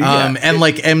 I mean, and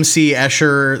like MC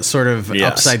Escher sort of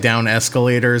upside down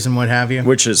escalators and what have you.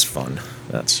 Which is fun.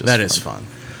 That is fun.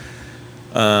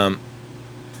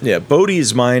 Yeah,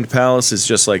 Bodhi's Mind Palace is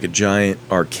just like a giant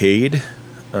arcade.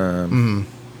 And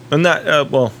not,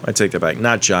 well, I take that back.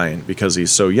 Not giant, because he's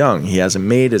so young. He hasn't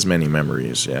made as many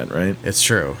memories yet, right? It's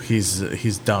true.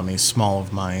 He's dumb. He's small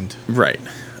of mind. Right.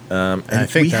 And I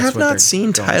think we have not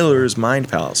seen Tyler's Mind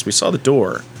Palace. We saw the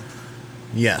door.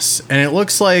 Yes, and it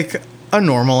looks like a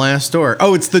normal ass door.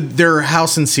 Oh, it's their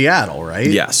house in Seattle, right?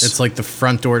 Yes. It's like the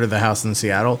front door to the house in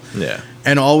Seattle. Yeah.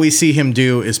 And all we see him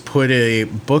do is put a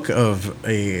book of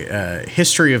a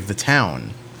history of the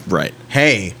town. Right.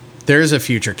 Hey, there's a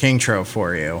future King trope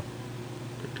for you.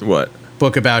 What?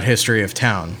 Book about history of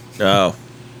town. Oh,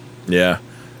 yeah.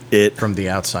 It. From The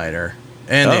Outsider.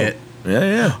 And It.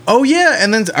 Yeah. Oh, yeah.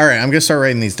 And then, all right, I'm going to start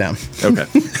writing these down. Okay.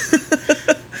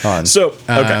 So,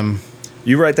 okay.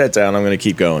 You write that down. I'm going to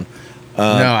keep going. No,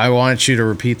 I wanted you to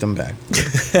repeat them back.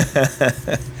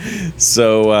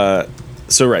 So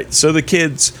the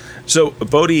kids. So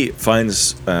Bodhi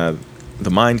finds the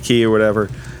mind key or whatever,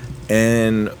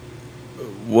 and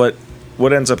what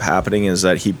ends up happening is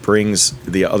that he brings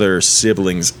the other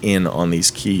siblings in on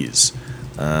these keys.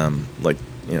 Like,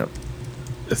 you know,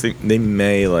 I think they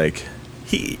may like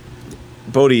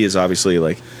Bodhi is obviously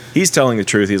like. He's telling the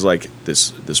truth. He's like,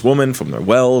 this woman from the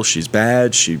well, she's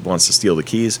bad. She wants to steal the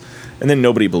keys. And then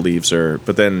nobody believes her.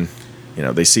 But then, you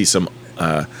know, they see some,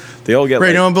 they all get right,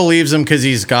 like, no one believes him because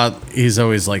he's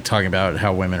always like talking about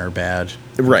how women are bad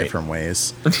in different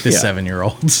ways. The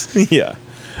 7-year-olds. Yeah.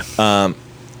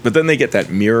 But then they get that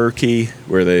mirror key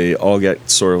where they all get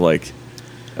sort of like,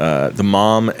 the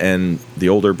mom and the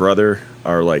older brother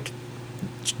are like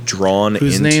drawn into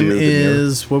the mirror. Whose name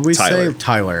is, what we say?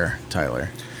 Tyler.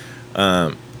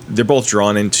 They're both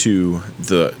drawn into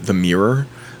the mirror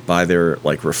by their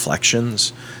like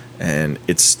reflections, and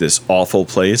it's this awful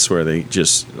place where they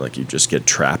just like you just get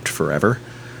trapped forever.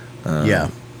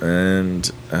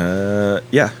 It's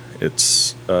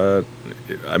I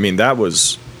mean, that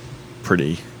was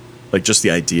pretty, like, just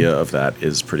the idea of that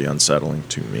is pretty unsettling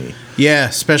to me. Yeah,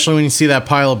 especially when you see that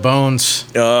pile of bones.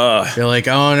 You're like,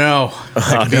 oh no,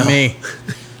 that could be me.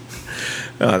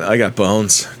 I got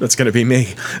bones. That's going to be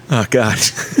me. Oh, God.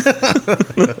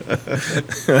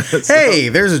 Hey,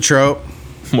 there's a trope.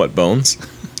 What, bones?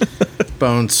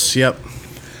 Bones, yep.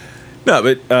 No,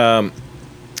 but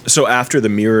so after the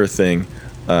mirror thing,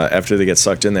 after they get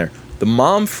sucked in there, the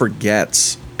mom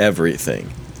forgets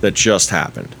everything that just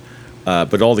happened.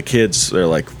 But all the kids, they're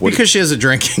like... What because she has a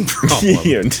drinking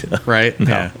problem, right?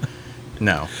 No.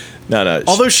 No.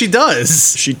 Although she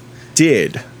does. She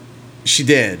did. She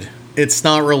did. It's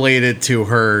not related to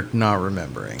her not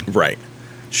remembering. Right.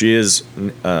 She is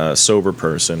a sober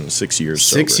person, 6 years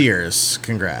sober. 6 years.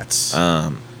 Congrats.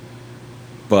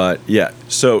 But, yeah,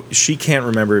 so she can't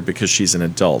remember it because she's an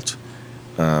adult.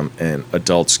 And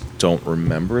adults don't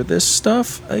remember this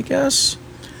stuff, I guess.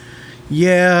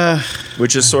 Yeah.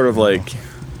 Which is sort of like,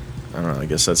 I don't know, I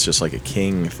guess that's just like a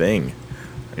king thing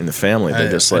in the family.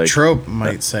 They're just like... A trope,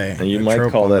 might say. And you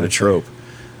might call that a trope.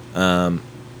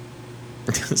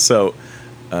 So,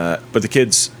 but the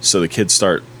kids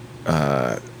start,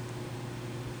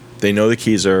 they know the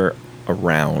keys are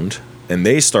around, and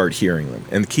they start hearing them.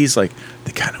 And the keys, like,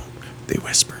 they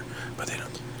whisper, but they're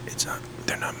not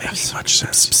making much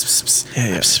sense.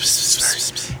 Yeah.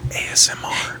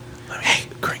 ASMR. Let me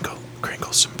crinkle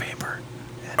some paper.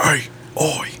 Oi,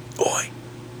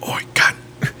 gun.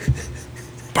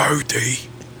 Bodhi.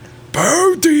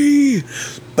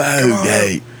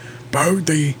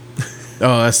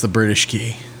 Oh, that's the British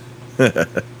key.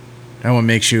 That one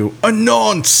makes you a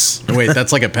nonce. Wait,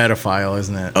 that's like a pedophile,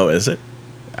 isn't it? Oh, is it?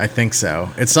 I think so.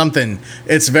 It's something.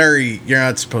 It's very. You're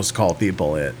not supposed to call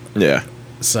people it. Yeah.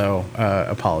 So,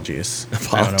 apologies.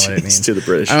 Apologies I don't know what it means. to the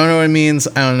British. I don't know what it means.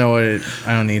 I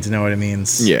don't need to know what it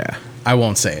means. Yeah. I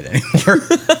won't say it anymore.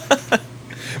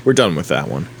 We're done with that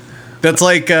one. That's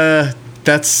like.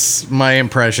 That's my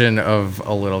impression of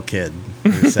a little kid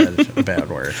who said a bad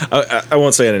word. I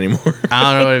won't say it anymore.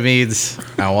 I don't know what it means.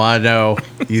 I want to know.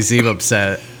 You seem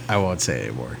upset. I won't say it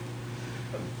anymore.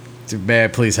 May I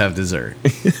please have dessert?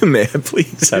 May I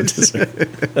please have dessert?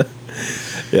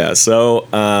 Yeah. So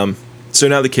now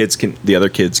the other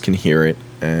kids can hear it.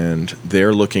 and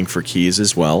they're looking for keys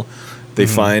as well. They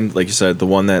find, like you said, the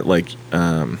one that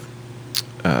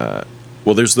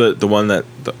there's the one that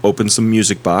opens the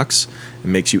music box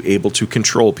and makes you able to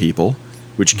control people,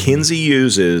 which Kinsey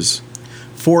uses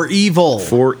for evil.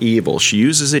 For evil. She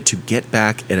uses it to get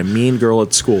back at a mean girl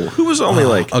at school who was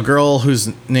only a girl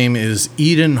whose name is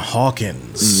Eden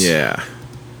Hawkins. Yeah.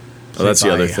 Oh, that's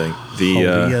the other thing. The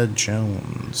Halia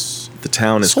Jones. The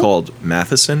town is called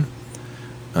Matheson,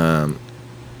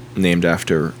 named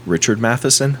after Richard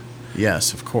Matheson.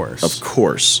 Yes, of course. Of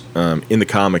course. In the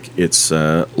comic, it's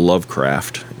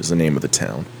Lovecraft is the name of the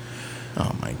town.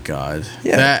 Oh my god.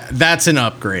 Yeah. That's an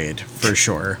upgrade for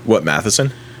sure. What,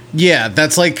 Matheson? Yeah,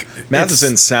 that's like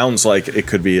Matheson sounds like it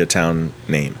could be a town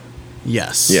name.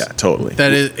 Yes. Yeah, totally.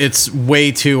 It's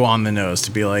way too on the nose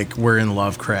to be like, we're in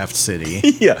Lovecraft City.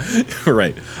 Yeah,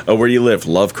 right. Oh, where do you live?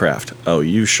 Lovecraft. Oh,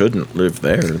 you shouldn't live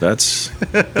there. That's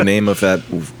the name of that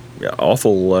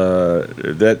awful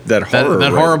that horror.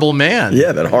 That horrible man.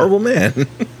 Yeah, that horrible man.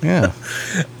 Yeah.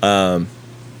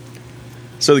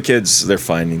 So the kids, they're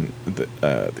finding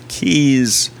the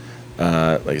keys.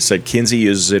 Like I said, Kinsey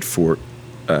uses it for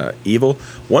evil.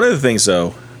 One of the things,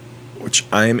 though, which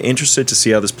I am interested to see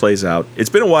how this plays out. It's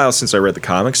been a while since I read the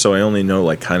comics, so I only know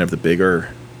like kind of the bigger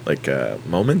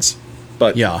moments.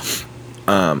 But yeah,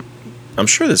 I'm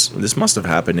sure this must have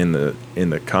happened in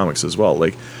the comics as well.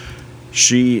 Like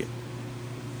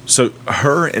so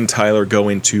her and Tyler go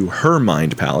into her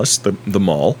mind palace, the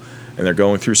mall, and they're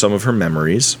going through some of her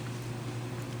memories.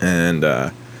 And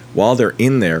while they're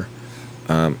in there,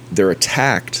 they're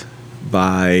attacked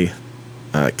by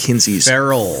Kinsey's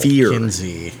feral fear.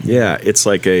 Kinsey. Yeah, it's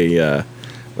like a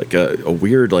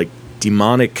weird like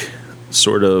demonic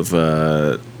sort of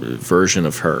version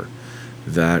of her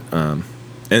that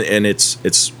and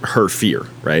it's her fear,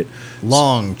 right?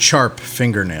 Long, sharp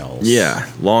fingernails.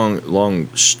 Yeah, long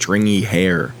stringy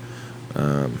hair.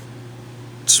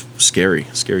 It's scary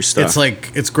stuff.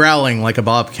 It's growling like a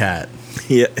bobcat.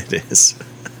 Yeah, it is.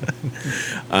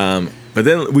 But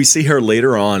then we see her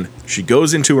later on. She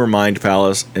goes into her mind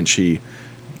palace and she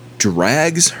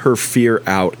drags her fear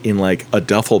out in like a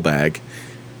duffel bag,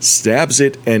 stabs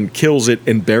it and kills it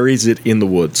and buries it in the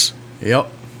woods. Yep.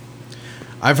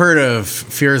 I've heard of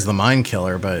fear is the mind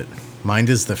killer, but mind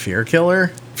is the fear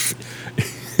killer?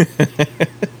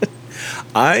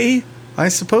 I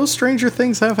suppose stranger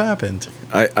things have happened.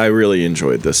 I really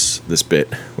enjoyed this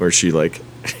bit where she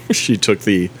she took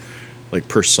the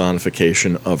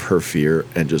personification of her fear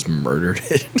and just murdered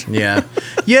it. Yeah.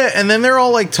 Yeah, and then they're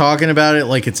all talking about it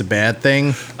like it's a bad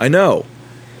thing. I know.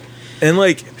 And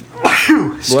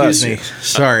excuse me.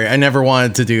 Sorry, I never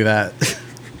wanted to do that.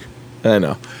 I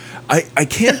know. I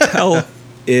can't tell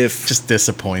if just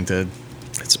disappointed.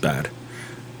 It's bad.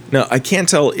 No, I can't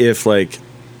tell if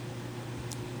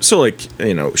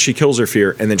she kills her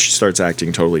fear and then she starts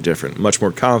acting totally different, much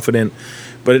more confident,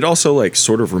 but it also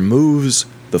sort of removes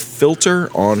the filter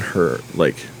on her,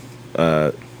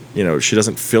 she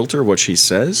doesn't filter what she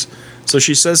says. So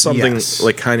she says something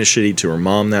kind of shitty to her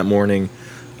mom that morning.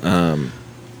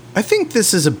 I think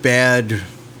this is a bad,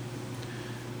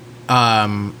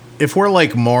 if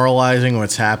we're moralizing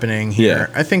what's happening here,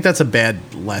 I think that's a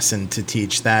bad lesson to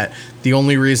teach, that the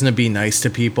only reason to be nice to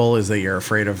people is that you're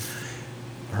afraid of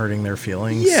hurting their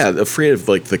feelings. Yeah, afraid of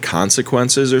the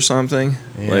consequences or something.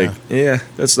 Yeah.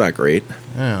 That's not great.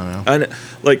 I don't know. And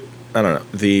I don't know,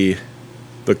 the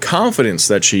confidence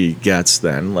that she gets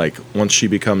then, once she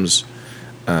becomes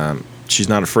she's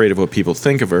not afraid of what people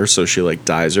think of her, so she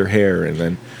dyes her hair and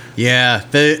then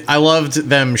I loved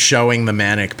them showing the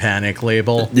Manic Panic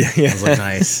label. Yeah. It was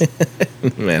nice.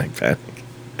 Manic Panic.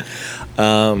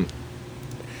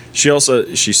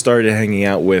 She started hanging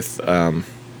out with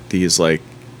these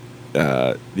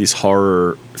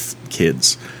horror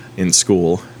kids in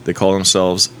school. They call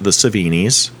themselves the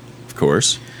Savinis, of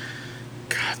course.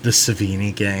 God, the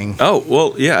Savini gang. Oh,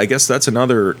 well, yeah, I guess that's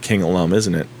another King alum,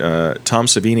 isn't it? Tom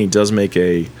Savini does make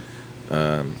an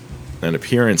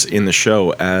appearance in the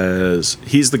show as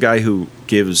he's the guy who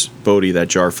gives Bodhi that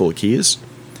jar full of keys.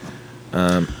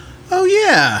 Oh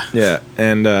yeah. Yeah,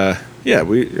 and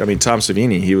Tom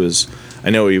Savini, he was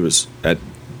at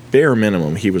bare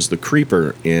minimum, he was the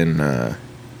creeper in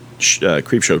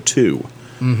Creepshow 2.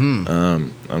 Mm-hmm. I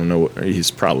don't know,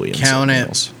 he's probably in Count something it.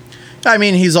 else. I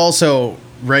mean, he's also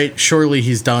surely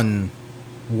he's done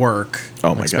work,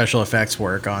 special effects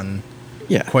work on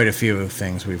quite a few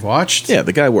things we've watched. Yeah,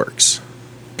 the guy works.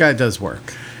 Guy does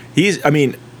work.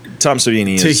 Tom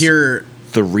Savini is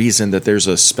the reason that there's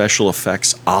a special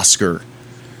effects Oscar.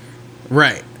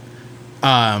 Right.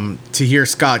 To hear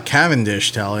Scott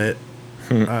Cavendish tell it,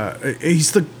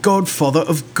 He's the godfather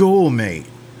of gore, mate.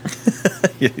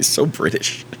 Yeah, he's so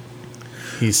British.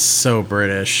 He's so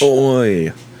British.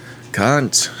 Oi,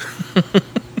 cunt.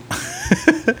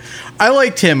 I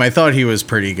liked him. I thought he was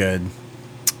pretty good.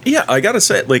 Yeah, I gotta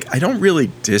say, like, I don't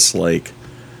really dislike.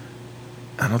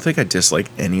 I don't think I dislike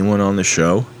anyone on the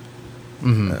show.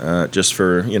 Just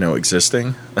for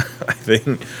existing. I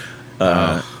think.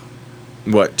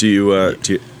 What do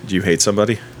you hate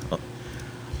somebody?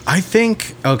 I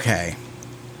think. Okay.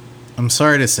 I'm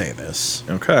sorry to say this.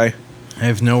 Okay. I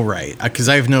have no right because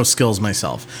I have no skills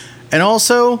myself, and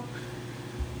also,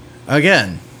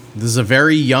 again, this is a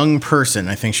very young person.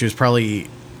 I think she was probably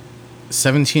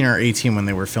 17 or 18 when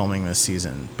they were filming this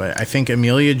season. But I think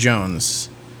Amelia Jones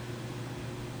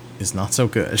is not so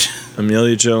good.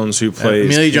 Amelia Jones, who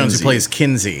plays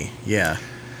Kinsey. Yeah.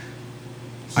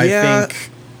 Yeah. I think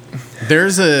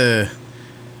there's a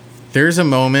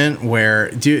moment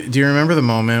where do you remember the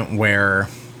moment where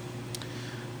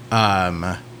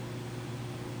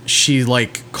she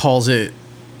like calls it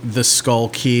the skull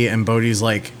key and Bodhi's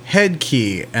like head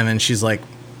key, and then she's like,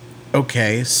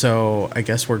 okay, so I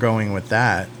guess we're going with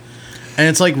that. And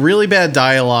it's like really bad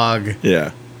dialogue.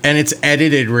 Yeah. And it's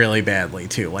edited really badly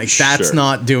too. Like that's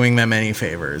not doing them any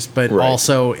favors. But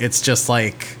also it's just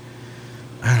like,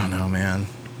 I don't know, man.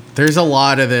 There's a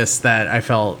lot of this that I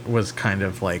felt was kind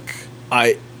of like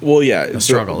a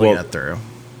struggle to get through.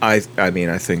 I mean,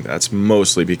 I think that's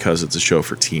mostly because it's a show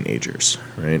for teenagers,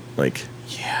 right? Like,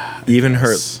 yeah, even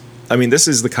her. I mean, this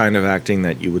is the kind of acting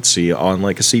that you would see on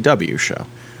like a CW show.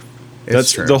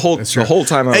 That's true. The whole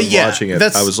time I was watching it,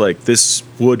 I was like, this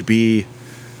would be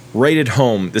rated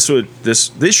home.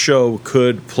 This show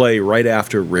could play right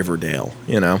after Riverdale,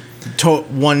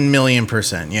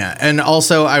 1,000,000%, yeah. And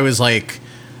also, I was like,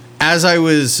 as I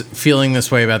was feeling this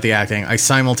way about the acting, I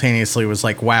simultaneously was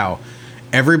like, wow,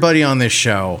 everybody on this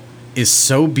show is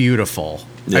so beautiful.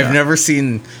 Yeah. I've never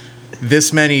seen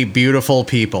this many beautiful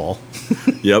people.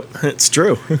 Yep, it's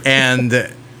true. and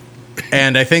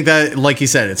I think that, like you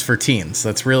said, it's for teens.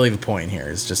 That's really the point here.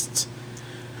 Is just.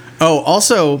 Oh,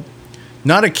 also,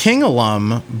 not a King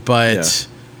alum, but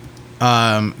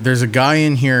there's a guy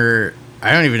in here.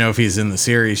 I don't even know if he's in the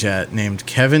series yet. Named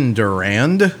Kevin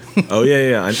Durand. Oh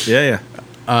yeah.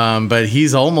 But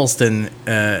he's almost an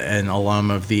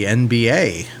alum of the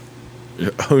NBA.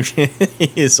 Oh yeah,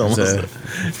 he is almost.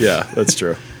 Yeah, that's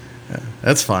true.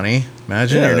 That's funny.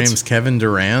 Imagine your name's Kevin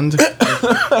Durand.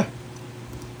 I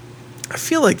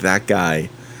feel like that guy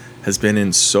has been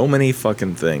in so many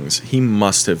fucking things. He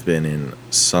must have been in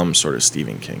some sort of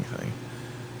Stephen King thing,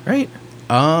 right?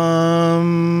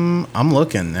 I'm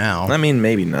looking now. I mean,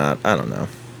 maybe not. I don't know.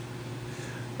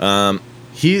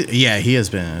 He has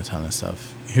been in a ton of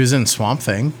stuff. He was in Swamp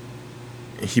Thing.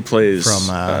 He plays from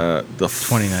the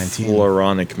 2019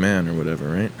 Floronic Man or whatever,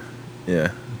 right?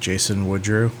 Yeah. Jason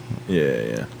Woodrue.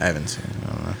 Yeah. I haven't seen it. I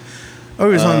don't know. Oh,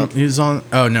 he was on.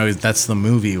 Oh no, that's the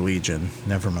movie Legion.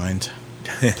 Never mind.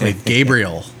 Played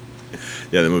Gabriel.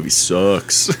 Yeah, the movie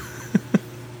sucks.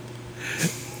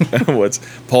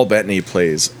 Paul Bettany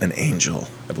plays an angel,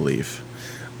 I believe.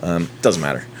 Doesn't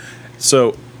matter.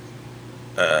 So,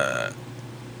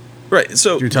 right.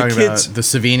 So you're talking about the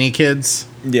Savini kids.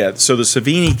 Yeah. So the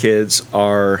Savini kids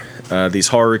are these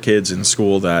horror kids in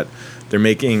school that they're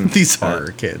making these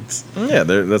horror kids. Yeah,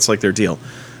 that's like their deal.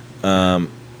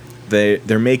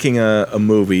 They're making a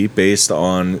movie based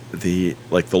on the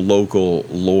local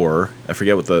lore. I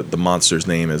forget what the monster's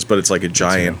name is, but it's like a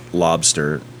giant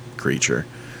lobster creature.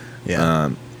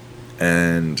 Yeah.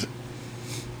 And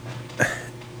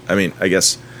I mean, I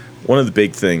guess one of the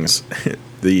big things,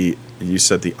 you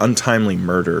said the untimely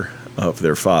murder of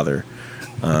their father.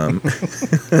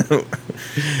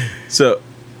 So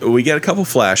we get a couple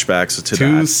flashbacks to that.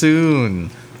 Too soon.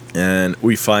 And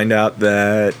we find out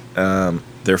that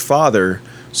their father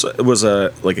was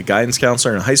a guidance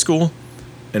counselor in high school,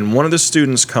 and one of the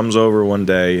students comes over one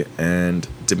day and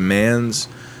demands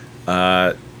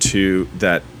that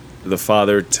the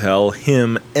father tell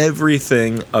him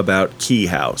everything about Key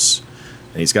House.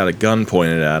 And he's got a gun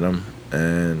pointed at him,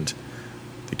 and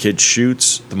the kid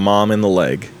shoots the mom in the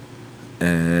leg,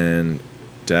 and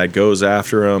dad goes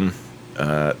after him.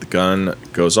 The gun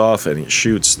goes off, and he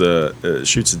shoots the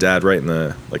dad right in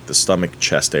the stomach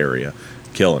chest area,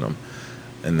 killing him.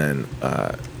 And then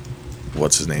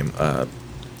what's his name?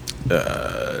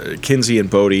 Kinsey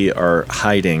and Bodhi are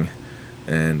hiding,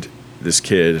 and this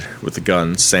kid with the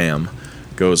gun, Sam,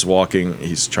 goes walking.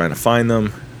 He's trying to find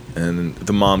them, and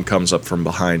the mom comes up from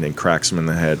behind and cracks him in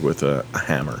the head with a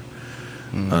hammer.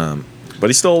 But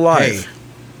he's still alive.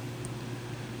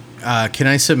 Can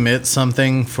I submit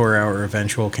something for our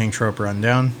eventual King Trope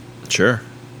rundown? Sure.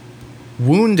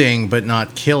 Wounding but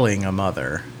not killing a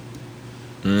mother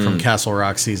from Castle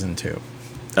Rock Season 2.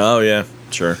 Oh, yeah,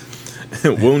 sure.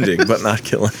 Wounding but not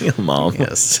killing a mom.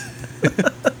 Yes.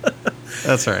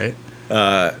 That's right.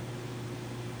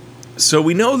 So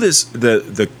we know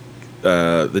the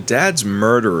dad's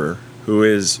murderer, who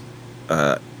is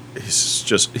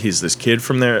he's this kid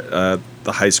from the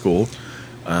high school.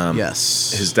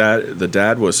 Yes. The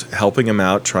dad was helping him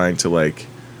out, trying to like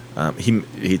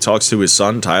he talks to his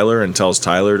son Tyler and tells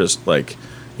Tyler to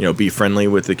be friendly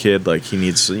with the kid, like he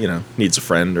needs a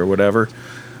friend or whatever.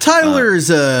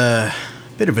 Tyler's a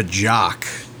bit of a jock.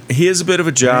 He is a bit of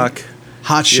a jock. Right?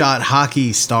 Hotshot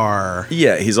hockey star.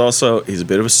 Yeah, he's a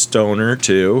bit of a stoner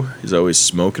too. He's always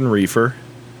smoking reefer.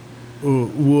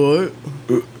 What?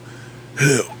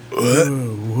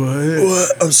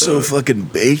 What? I'm so fucking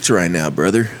baked right now,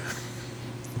 brother.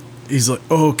 He's like,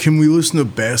 oh, can we listen to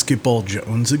Basketball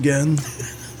Jones again?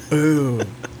 Oh.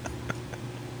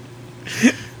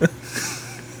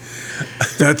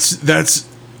 That's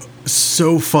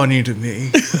so funny to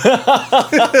me.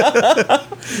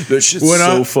 That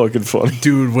shit's fucking funny.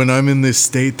 Dude, when I'm in this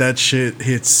state, that shit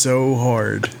hits so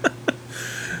hard.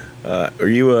 Are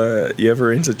you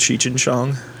ever into Cheech and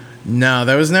Chong? No,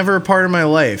 that was never a part of my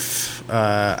life.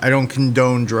 I don't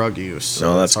condone drug use,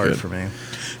 so that's hard for me.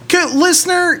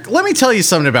 Listener, let me tell you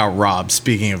something about Rob,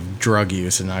 speaking of drug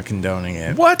use and not condoning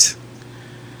it. What?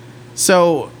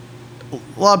 So,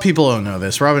 a lot of people don't know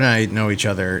this. Rob and I know each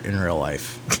other in real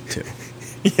life, too.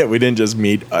 Yeah, we didn't just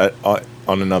meet on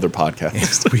another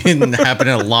podcast. We didn't happen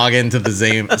to log into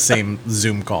the same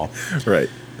Zoom call. Right.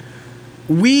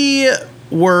 We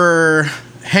were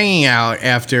hanging out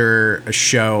after a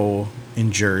show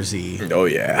in Jersey. Oh,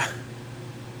 yeah.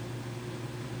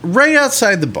 Right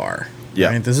outside the bar.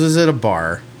 Yeah. Right? This is at a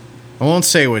bar. I won't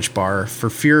say which bar for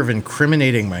fear of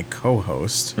incriminating my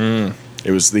co-host.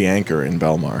 It was the Anchor in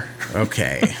Belmar.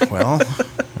 Okay. Well,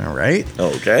 all right.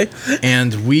 Okay.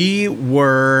 And we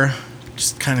were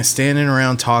just kind of standing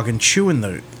around talking, chewing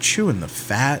the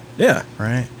fat. Yeah.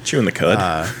 Right? Chewing the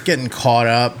cud. Getting caught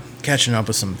up, catching up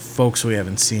with some folks we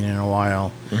haven't seen in a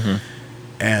while. Mm-hmm.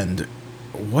 And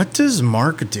what does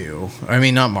Mark do? I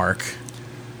mean, not Mark.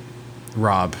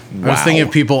 Rob. Wow.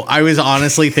 I was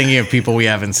honestly thinking of people we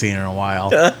haven't seen in a while.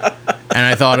 And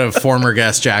I thought of former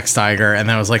guest Jack Steiger,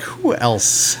 and I was like, who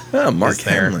else? Mark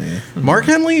Henley. Mm-hmm. Mark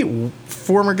Henley,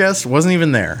 former guest, wasn't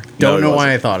even there. Don't know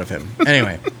why I thought of him.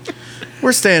 Anyway,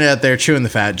 we're standing out there chewing the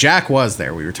fat. Jack was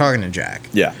there. We were talking to Jack.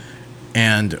 Yeah.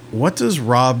 And what does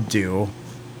Rob do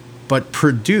but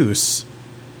produce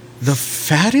the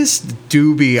fattest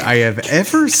doobie I have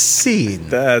ever seen?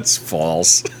 That's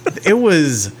false. It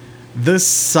was the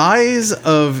size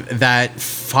of that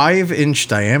 5-inch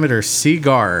diameter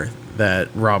cigar that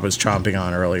Rob was chomping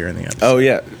on earlier in the episode. Oh,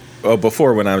 yeah. Oh,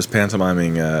 before when I was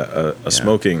pantomiming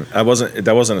smoking, that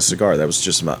wasn't a cigar. That was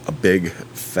just a big,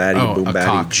 fatty,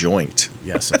 boom-batty joint.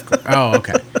 Yes, of course. Oh,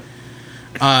 okay.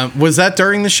 Was that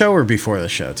during the show or before the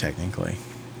show, technically?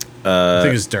 I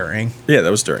think it was during. Yeah,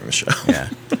 that was during the show. Yeah.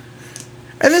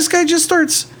 And this guy just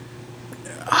starts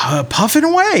puffing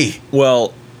away.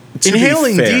 Well,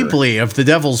 inhaling deeply of the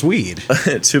devil's weed.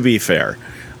 To be fair,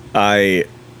 I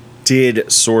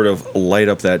did sort of light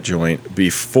up that joint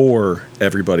before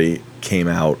everybody came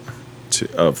out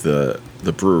of the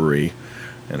brewery,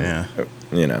 and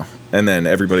and then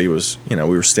everybody was, we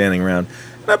were standing around.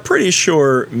 And I'm pretty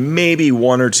sure maybe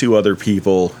one or two other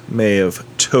people may have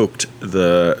toked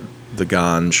the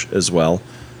ganj as well.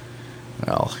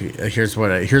 Well, here's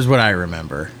what I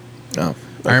remember. Oh.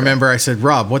 Okay. I remember I said,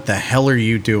 Rob, what the hell are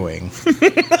you doing?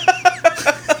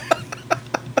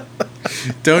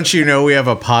 Don't you know we have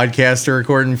a podcast to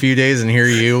record in a few days, and here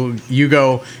you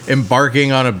go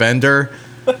embarking on a bender?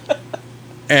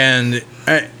 And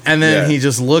then he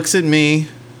just looks at me,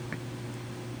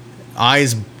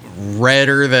 eyes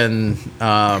redder than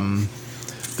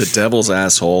the devil's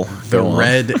asshole. The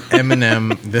red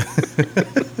M&M.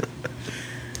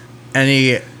 And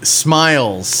he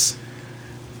smiles.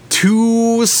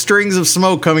 2 strings of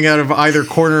smoke coming out of either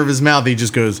corner of his mouth. He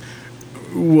just goes,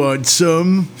 "Want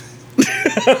some?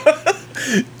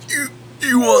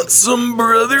 you want some,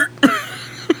 brother?"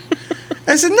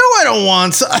 I said, "No, I don't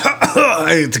want some."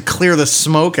 I had to clear the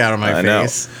smoke out of my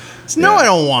face. I said, "No, I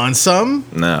don't want some."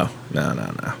 No.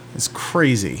 It's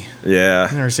crazy. Yeah.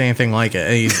 I never seen anything like it.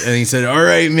 And he said, "All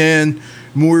right, man,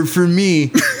 more for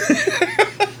me."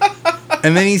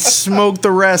 And then he smoked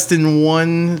the rest in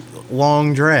one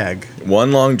long drag.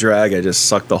 I just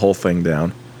sucked the whole thing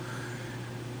down.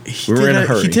 We were in a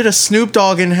hurry. He did a Snoop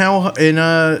Dogg in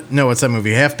what's that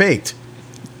movie? Half Baked.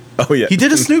 Oh yeah. He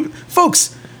did a Snoop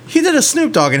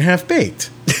Dogg in Half Baked.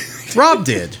 Rob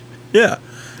did. Yeah.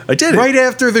 I did right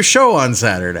after the show on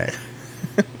Saturday.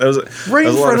 That was right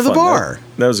in front of the bar.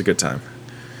 That was a good time.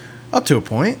 Up to a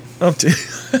point. Up to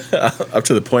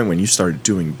the point when you started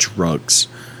doing drugs.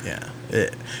 Yeah.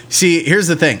 See, here's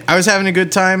the thing. I was having a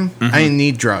good time. Mm-hmm. I didn't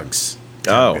need drugs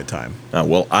to have a good time. Oh,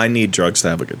 well, I need drugs to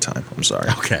have a good time. I'm sorry.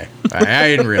 Okay. I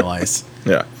didn't realize.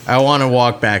 Yeah. I want to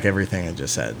walk back everything I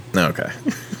just said. Okay.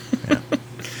 Yeah.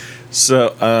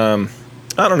 So,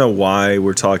 I don't know why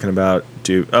we're talking about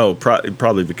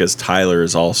probably because Tyler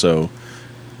is also,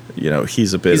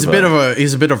 he's a bit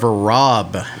of a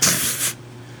Rob.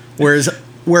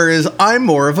 Whereas I'm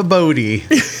more of a Bodie.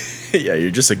 Yeah,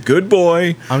 you're just a good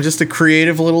boy. I'm just a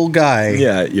creative little guy.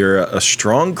 Yeah, you're a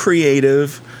strong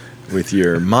creative with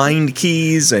your mind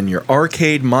keys and your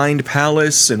arcade mind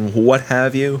palace and what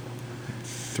have you.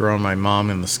 Throwing my mom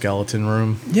in the skeleton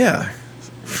room. Yeah.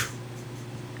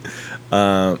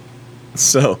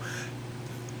 So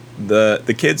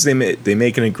the kids they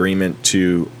make an agreement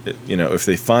to, if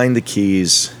they find the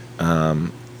keys, they're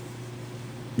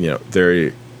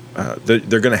going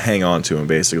to hang on to them.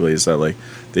 Basically, is that like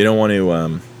they don't want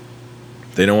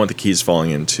the keys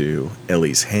falling into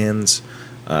Ellie's hands.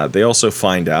 They also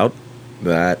find out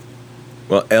that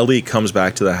Ellie comes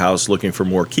back to the house looking for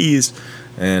more keys.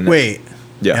 And wait,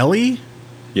 yeah, Ellie,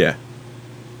 yeah,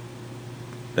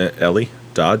 Ellie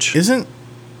Dodge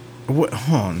hold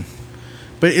on,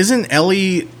 but isn't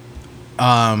Ellie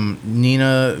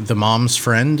Nina the mom's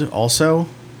friend also,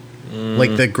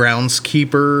 like the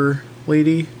groundskeeper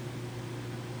lady?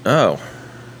 Oh.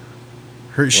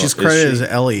 She's credited as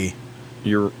Ellie.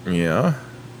 Yeah.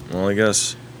 Well, I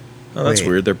guess. Oh, that's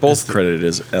weird. They're both credited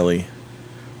as Ellie.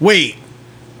 Wait.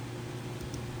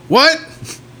 What?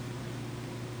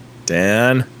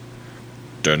 Danny.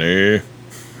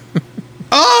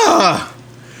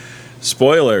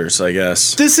 Spoilers, I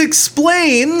guess. This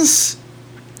explains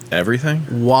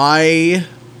everything. Why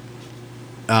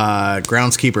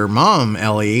groundskeeper mom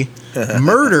Ellie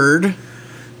murdered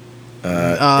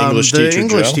the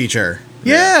English teacher.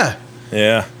 Yeah.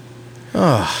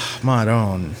 Oh, my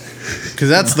own. Because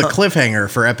that's the cliffhanger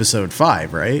for episode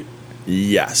 5, right?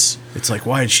 Yes. It's like,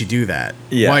 why did she do that?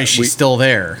 Yeah, why is she still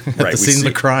there at the scene of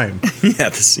the crime? Yeah,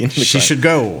 the scene of the crime. She should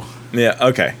go. Yeah,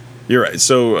 okay. You're right.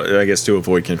 So I guess to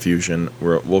avoid confusion,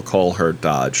 we'll call her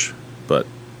Dodge. But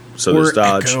so there's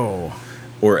Dodge. Echo.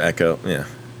 Or Echo, yeah.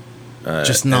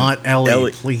 Just not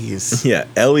Ellie, please. Yeah,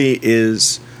 Ellie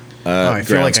is I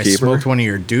feel like I smoked one of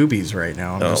your doobies right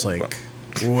now. I'm just like,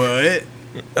 what?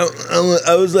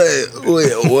 I was like,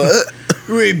 wait, what?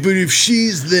 Wait, but if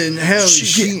she's then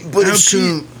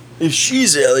if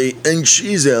she's Ellie and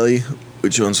she's Ellie,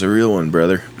 which one's the real one,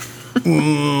 brother?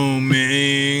 Oh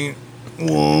man.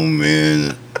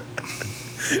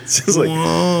 It's just like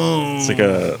it's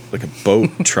like a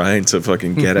boat trying to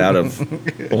fucking get out of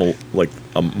like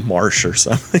a marsh or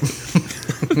something.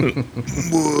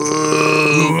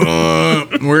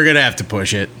 We're gonna have to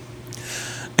push it.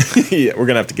 Yeah, we're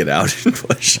gonna have to get out and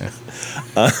push.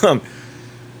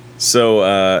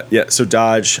 So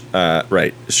Dodge,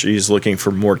 right? She's looking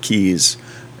for more keys,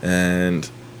 and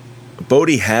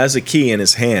Bodhi has a key in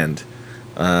his hand,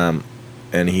 and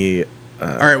he. All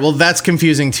right, well that's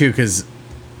confusing too because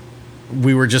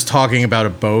we were just talking about a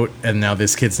boat, and now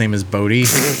this kid's name is Bodhi.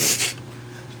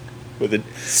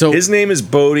 So his name is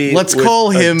Bodhi. Let's call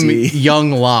him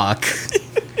Young Locke,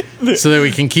 so that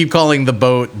we can keep calling the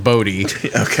boat Bodhi.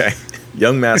 Okay,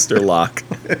 Young Master Locke.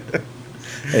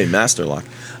 Hey, Master Locke.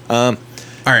 All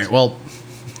right, well,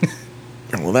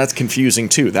 that's confusing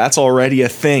too. That's already a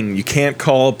thing. You can't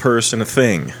call a person a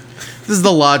thing. This is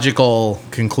the logical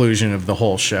conclusion of the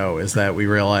whole show, is that we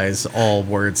realize all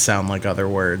words sound like other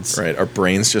words. Right, our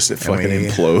brains just fucking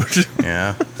implode.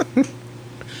 Yeah.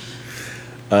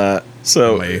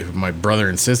 So my brother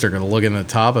and sister are going to look in the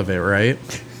top of it, right?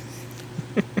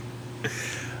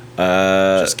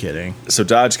 Just kidding. So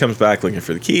Dodge comes back looking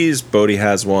for the keys. Bodhi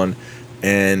has one.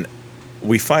 And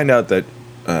we find out that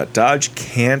Dodge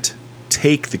can't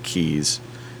take the keys.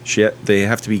 They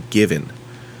have to be given.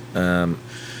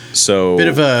 So bit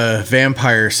of a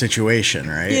vampire situation,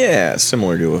 right? Yeah,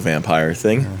 similar to a vampire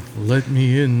thing. Let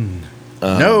me in.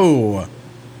 No.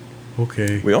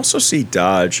 Okay. We also see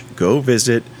Dodge go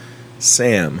visit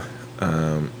Sam,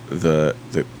 the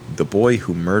boy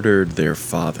who murdered their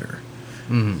father.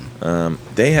 Mm-hmm.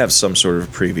 They have some sort of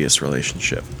previous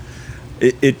relationship.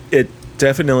 It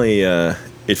definitely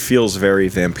it feels very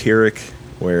vampiric,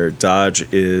 where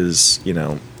Dodge is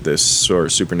this sort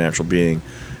of supernatural being,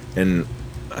 and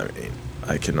I mean,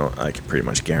 I can pretty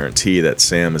much guarantee that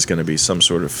Sam is going to be some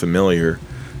sort of familiar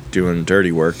doing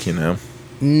dirty work, you know.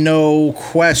 No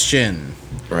question.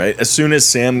 Right? As soon as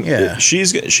Sam,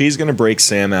 she's going to break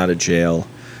Sam out of jail,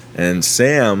 and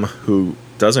Sam, who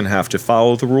doesn't have to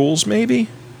follow the rules, maybe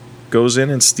goes in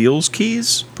and steals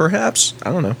keys. Perhaps,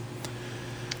 I don't know.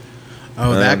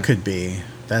 Oh, that could be.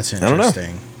 That's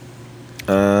interesting. I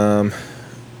don't know.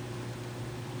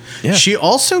 Yeah. She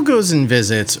also goes and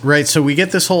visits, right? So we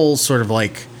get this whole sort of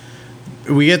like,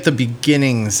 we get the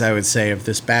beginnings, I would say, of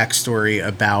this backstory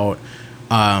about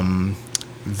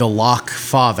the Locke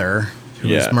father who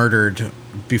was murdered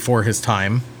before his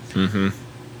time. Mm-hmm.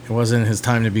 It wasn't his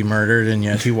time to be murdered, and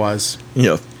yet he was.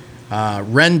 Yeah.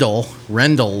 Rendell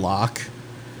Locke,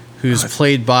 who's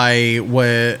played by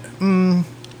a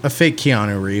fake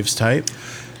Keanu Reeves type.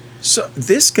 So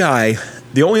this guy,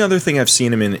 the only other thing I've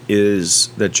seen him in is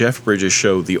that Jeff Bridges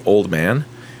show The Old Man,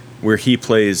 where he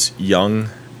plays young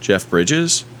Jeff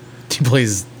Bridges. He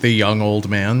plays the young old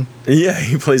man. Yeah,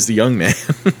 he plays the young man.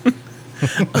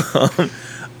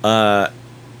 The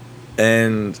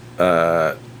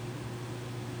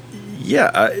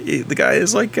guy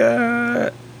is like,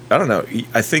 I don't know.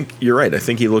 I think you're right. I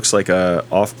think he looks like a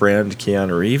off-brand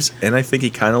Keanu Reeves, and I think he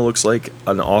kind of looks like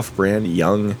an off-brand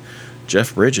young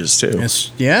Jeff Bridges too.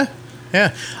 Yeah.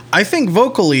 I think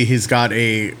vocally he's got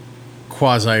a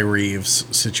quasi Reeves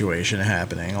situation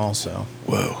happening also.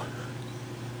 Whoa.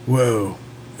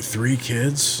 3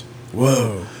 kids?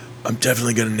 Whoa. I'm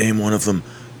definitely going to name one of them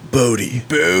Bodie.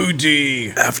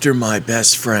 After my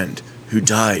best friend who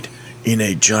died in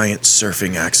a giant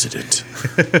surfing accident.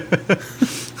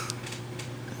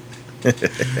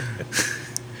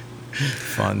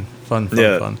 Fun.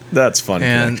 That's fun,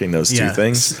 connecting those two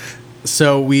things.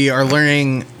 So we are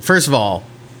learning, first of all,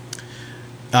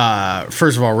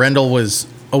 Rendell was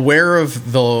aware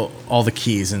of all the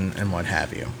keys and what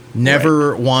have you.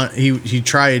 He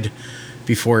tried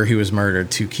before he was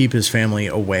murdered to keep his family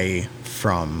away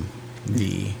from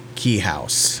the key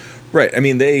house. Right. I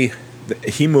mean,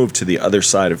 he moved to the other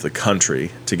side of the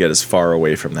country to get as far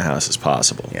away from the house as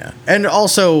possible. Yeah. And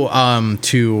also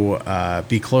to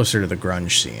be closer to the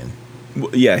grunge scene.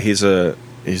 Yeah, he's a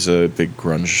big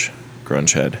grunge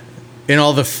head. In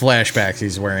all the flashbacks,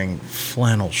 he's wearing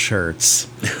flannel shirts.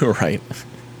 Right.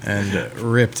 And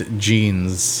ripped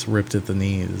jeans, ripped at the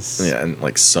knees. Yeah, and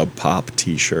like Sub Pop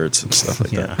T-shirts and stuff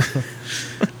like that.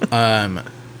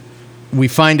 We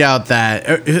find out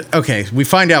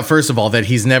first of all, that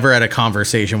he's never had a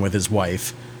conversation with his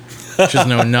wife. Just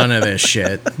know none of this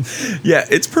shit. Yeah,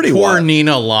 it's pretty Poor wild.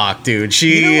 Nina Locke, dude.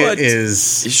 She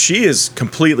is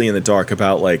completely in the dark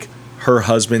about like her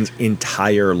husband's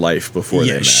entire life before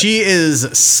they met. She is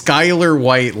Skylar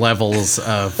White levels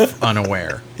of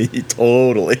unaware.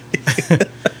 Totally.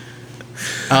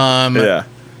 Yeah.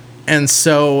 And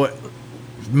so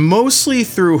mostly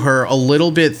through her, a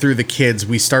little bit through the kids,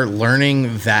 we start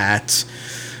learning that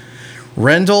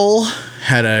Rendell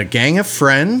had a gang of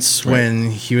friends when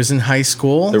he was in high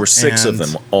school. There were 6 of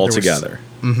them all together.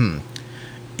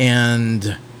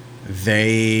 And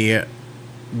they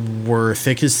were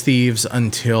thick as thieves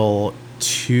until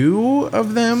 2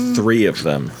 of them? 3 of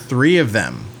them. 3 of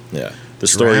them. Yeah. The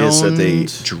story is that they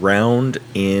drowned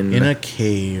in a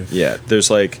cave. Yeah. There's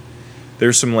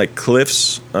some like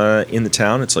cliffs in the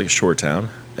town. It's like a shore town,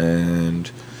 and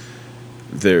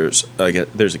there's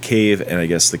a cave, and I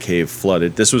guess the cave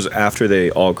flooded. This was after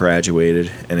they all graduated,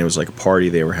 and it was like a party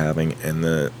they were having, and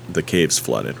the caves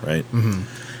flooded, right? Mm-hmm.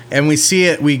 And we see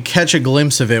it. We catch a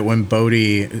glimpse of it when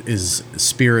Bodie is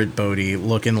Spirit Bodie,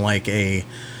 looking like a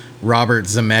Robert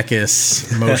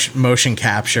Zemeckis motion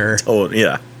capture. Oh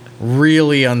yeah,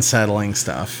 really unsettling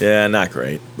stuff. Yeah, not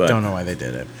great. But don't know why they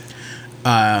did it.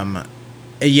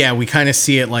 Yeah, we kind of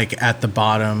see it like at the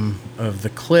bottom of the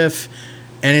cliff,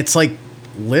 and it's like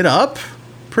lit up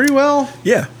pretty well.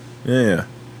 Yeah.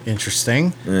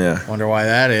 Interesting. Yeah. Wonder why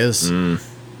that is.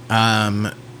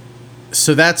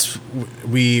 So that's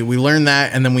we learn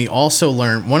that, and then we also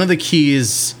learn one of the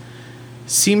keys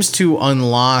seems to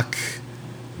unlock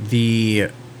the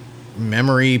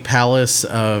memory palace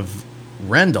of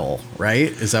Rendell, right?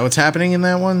 Is that what's happening in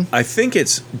that one? I think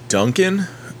it's Duncan.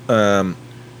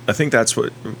 I think that's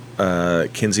what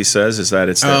Kinsey says, is that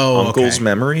it's their uncle's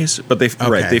memories. But they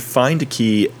find a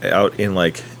key out in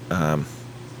like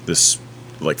this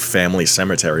like family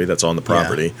cemetery that's on the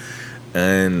property. Yeah.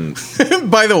 And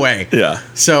by the way,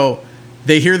 so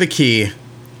they hear the key.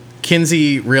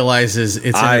 Kinsey realizes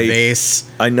it's in a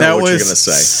vase. I know what you're gonna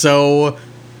say. So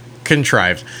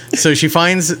contrived. So she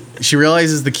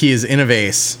realizes the key is in a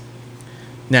vase.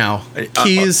 Now,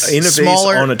 keys in a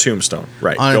smaller vase on a tombstone,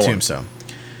 right? On a tombstone.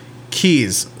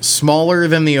 Keys, smaller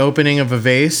than the opening of a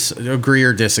vase. Agree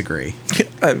or disagree?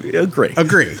 Agree.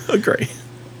 Agree.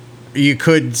 You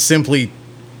could simply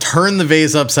turn the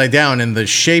vase upside down and the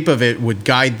shape of it would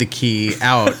guide the key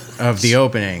out of the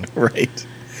opening. Right.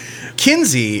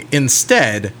 Kinsey,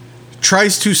 instead,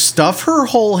 tries to stuff her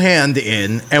whole hand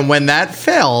in, and when that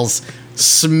fails,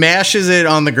 smashes it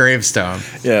on the gravestone.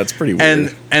 Yeah, it's pretty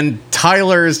weird. And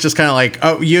Tyler is just kind of like,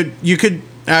 oh, you could...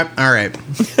 all right.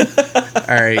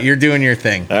 All right, you're doing your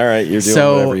thing. All right, you're doing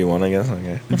whatever you want, I guess.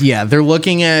 Okay. Yeah, they're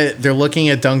looking at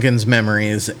Duncan's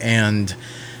memories, and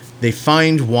they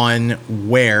find one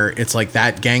where it's like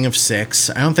that gang of 6.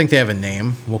 I don't think they have a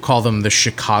name. We'll call them the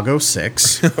Chicago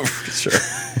 6. Sure.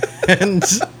 And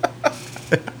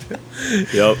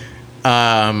yep.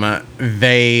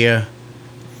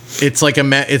 It's like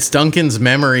it's Duncan's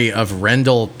memory of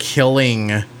Rendell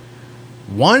killing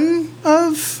one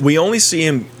of... We only see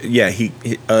him, he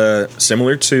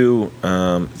similar to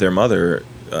their mother,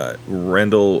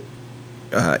 Rendell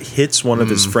hits one of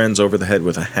his friends over the head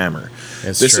with a hammer.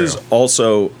 This is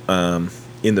also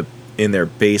in their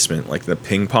basement, like the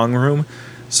ping pong room.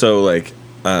 So like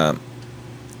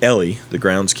Ellie, the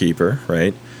groundskeeper,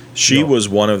 right? She was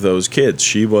one of those kids.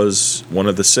 She was one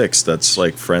of the 6 that's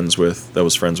like friends with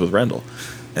Rendell.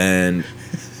 And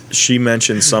she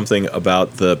mentioned something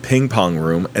about the ping pong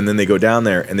room, and then they go down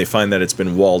there and they find that it's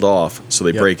been walled off, so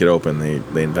they break it open,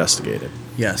 they investigate it.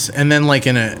 Yes, and then like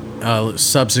in a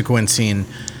subsequent scene,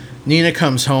 Nina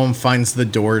comes home, finds the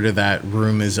door to that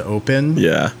room is open.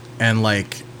 Yeah. And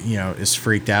like, is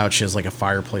freaked out. She has like a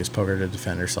fireplace poker to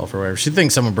defend herself or whatever. She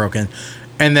thinks someone broke in.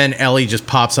 And then Ellie just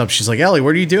pops up. She's like, Ellie,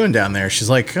 what are you doing down there? She's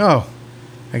like, oh,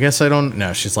 I guess I don't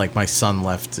know. She's like, my son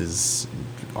left his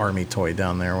army toy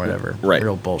down there or whatever. Right.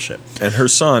 Real bullshit. And her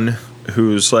son,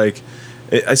 who's like,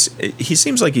 he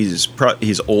seems like he's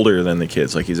older than the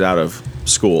kids. Like he's out of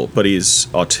school, but he's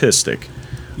autistic.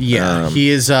 Yeah,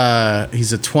 he's a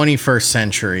 21st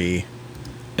century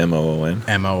MOON.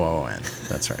 MOON.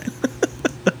 That's right.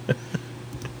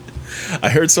 I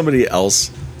heard somebody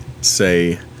else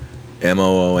say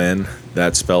MOON.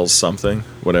 That spells something,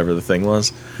 whatever the thing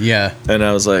was. Yeah. And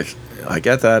I was like, I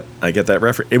get that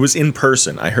reference. It was in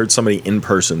person. I heard somebody in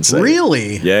person say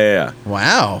really? It. Yeah.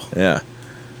 Wow. Yeah.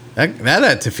 That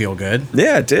had to feel good.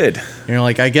 Yeah, it did. You're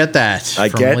like, I get that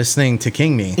from listening to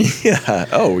King Me. Yeah.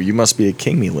 Oh, you must be a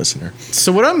King Me listener.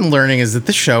 So what I'm learning is that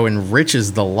this show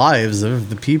enriches the lives of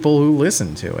the people who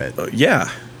listen to it. Yeah.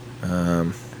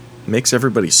 Makes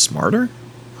everybody smarter?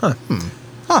 Huh.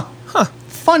 Huh.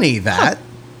 Funny that.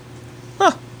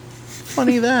 Huh.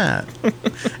 Funny that.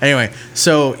 Anyway,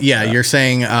 so you're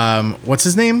saying, what's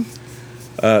his name?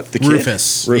 The kid.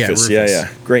 Rufus. Rufus. Yeah.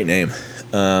 Great name.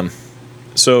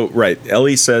 So, right,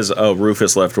 Ellie says, oh,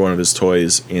 Rufus left one of his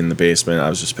toys in the basement. I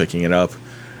was just picking it up.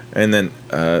 And then,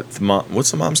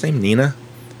 what's the mom's name? Nina?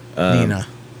 Nina.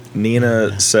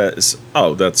 Nina says,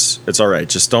 oh, it's all right.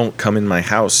 Just don't come in my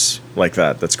house like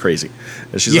that. That's crazy.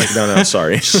 And she's like, no,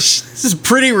 sorry. This is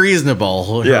pretty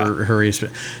reasonable. Her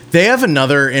They have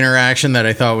another interaction that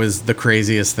I thought was the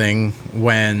craziest thing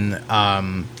when,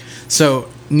 so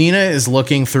Nina is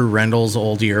looking through Rendell's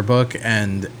old yearbook,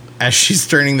 and as she's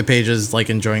turning the pages,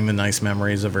 like enjoying the nice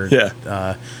memories of her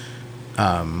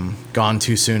gone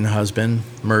too soon husband,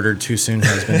 murdered too soon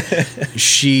husband,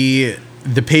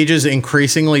 the pages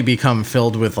increasingly become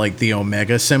filled with like the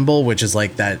Omega symbol, which is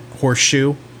like that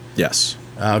horseshoe. Yes.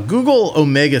 Google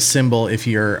Omega symbol if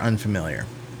you're unfamiliar.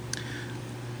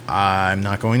 I'm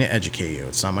not going to educate you.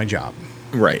 It's not my job.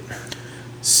 Right.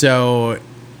 So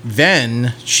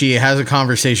then she has a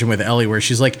conversation with Ellie where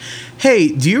she's like, hey,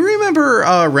 do you remember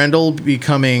Rendell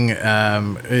becoming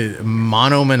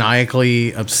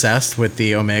monomaniacally obsessed with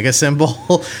the Omega symbol?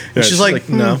 And she's like,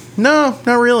 no, not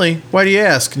really. Why do you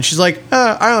ask? And she's like,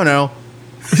 I don't know.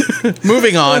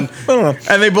 Moving on. I don't know.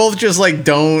 And they both just like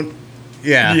don't.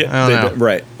 Yeah, I don't know.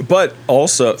 Right. But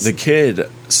also the kid,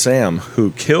 Sam, who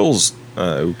killed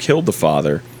the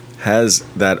father, has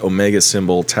that Omega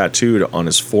symbol tattooed on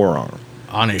his forearm.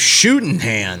 On his shooting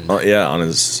hand. On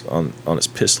his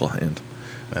pistol hand.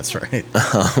 That's right.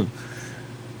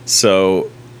 So,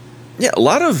 yeah, a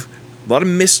lot of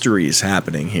mysteries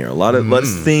happening here. A lot of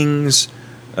things,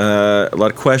 a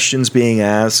lot of questions being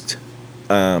asked.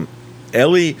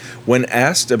 Ellie, when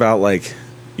asked about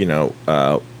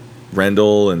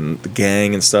Rendell and the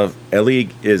gang and stuff, Ellie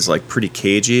is like pretty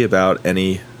cagey about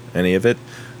any of it.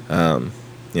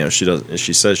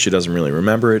 She says she doesn't really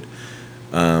remember it.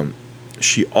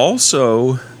 She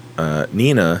also,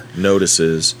 Nina,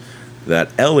 notices that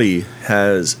Ellie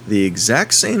has the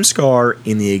exact same scar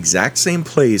in the exact same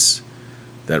place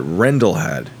that Rendell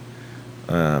had.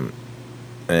 And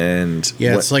And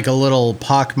Yeah, it's like a little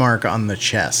pockmark on the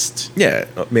chest. Yeah,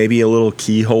 maybe a little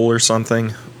keyhole or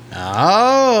something.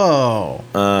 Oh.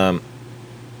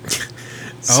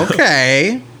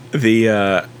 Okay.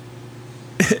 The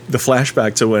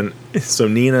flashback to when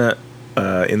Nina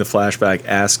in the flashback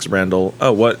asks Randall,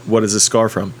 "Oh, what is this scar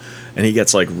from?" And he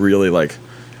gets like really like,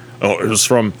 "Oh, it was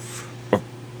from."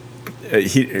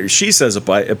 She says a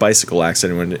bicycle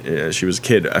accident when she was a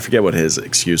kid. I forget what his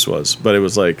excuse was, but it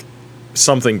was like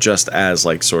something just as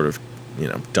like sort of, you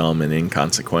know, dumb and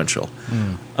inconsequential.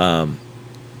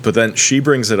 But then she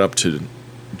brings it up to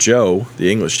Joe, the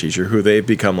English teacher, who they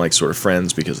become like sort of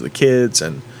friends because of the kids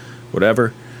and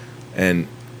whatever. And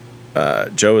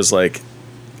Joe is like,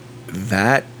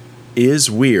 that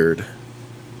is weird.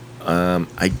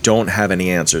 I don't have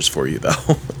any answers for you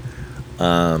though.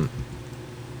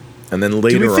 And then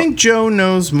later, do we think Joe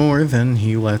knows more than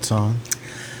he lets on?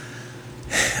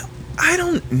 I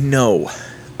don't know.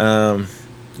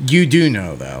 You do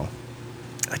know, though.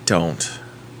 I don't.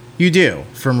 You do,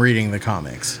 from reading the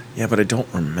comics. Yeah, but I don't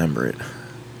remember it.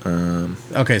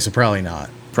 Okay, so probably not.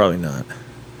 Probably not.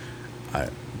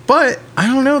 But I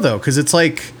don't know, though, because it's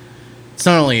like, it's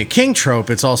not only a King trope,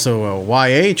 it's also a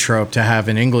YA trope to have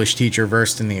an English teacher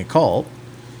versed in the occult.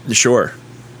 Sure.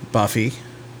 Buffy.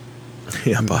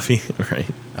 Yeah, Buffy, right.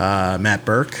 Matt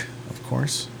Burke, of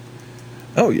course.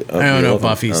 Oh, yeah. I don't know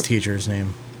Buffy's teacher's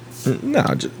name. No,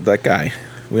 that guy.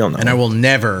 We all know. And I will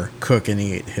never cook and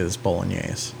eat his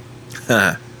bolognese.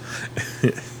 Right,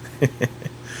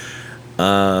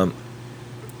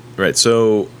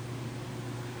 so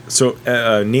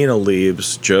Nina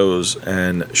leaves Joe's,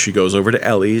 and she goes over to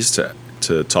Ellie's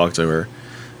to talk to her.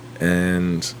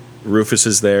 And Rufus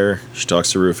is there. She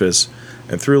talks to Rufus.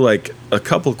 And through like a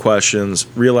couple questions,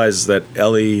 realizes that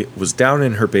Ellie was down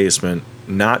in her basement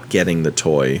not getting the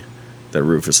toy that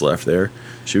Rufus left there.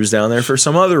 She was down there for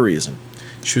some other reason.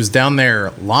 She was down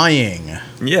there lying.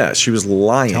 Yeah, she was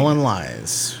lying. Telling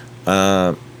lies.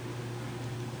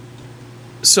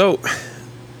 So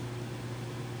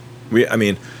we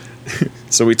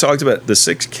talked about the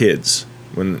 6 kids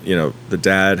when, you know, the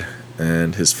dad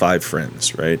and his 5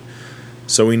 friends, right?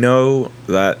 So we know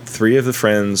that 3 of the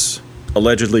friends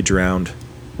allegedly drowned,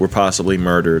 were possibly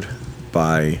murdered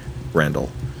by Randall.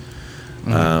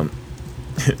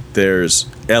 There's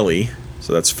Ellie,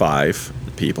 so that's 5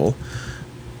 people.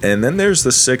 And then there's the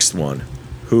 6th one,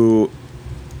 who,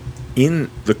 in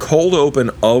the cold open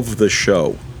of the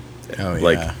show,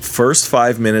 like first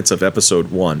 5 minutes of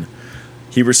episode 1,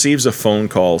 he receives a phone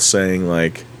call saying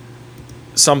like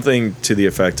something to the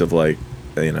effect of like,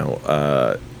 you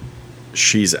know,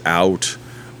 she's out,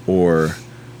 or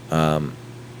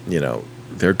you know,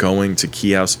 they're going to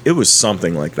Key House. It was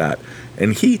something like that.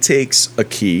 And he takes a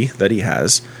key that he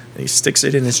has, and he sticks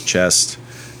it in his chest,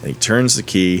 and he turns the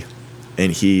key,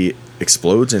 and he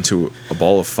explodes into a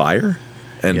ball of fire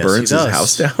and burns his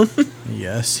house down.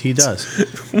 Yes, he does.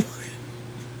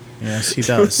 Yes, he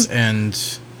does. And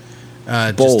just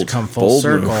to come full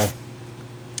circle. Move.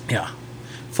 Yeah.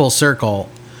 Full circle.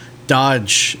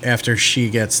 Dodge, after she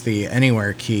gets the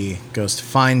Anywhere key, goes to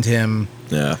find him.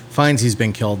 Yeah. Finds he's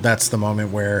been killed. That's the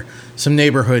moment where some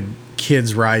neighborhood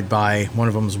kids ride by. One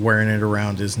of them's wearing it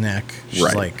around his neck.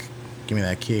 She's like, give me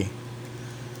that key.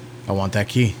 I want that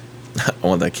key. I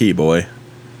want that key, boy.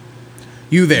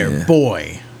 You there,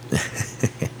 boy. And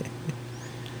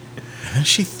then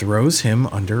she throws him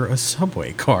under a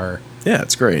subway car. Yeah,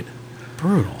 it's great.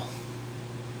 Brutal.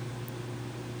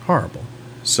 Horrible.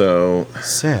 So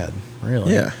sad,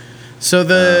 really. Yeah. So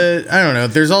I don't know.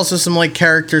 There's also some like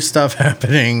character stuff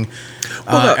happening.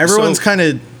 Everyone's kind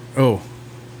of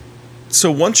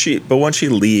So once she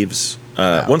leaves,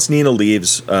 once Nina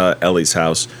leaves Ellie's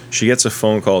house, she gets a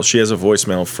phone call. She has a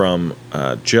voicemail from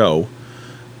Joe,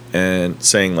 and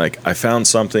saying like, "I found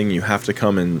something. You have to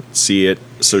come and see it."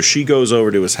 So she goes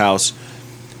over to his house.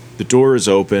 The door is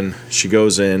open. She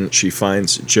goes in. She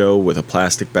finds Joe with a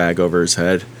plastic bag over his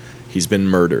head. He's been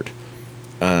murdered.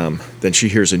 Then she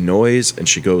hears a noise, and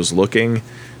she goes looking,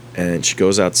 and she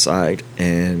goes outside,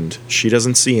 and she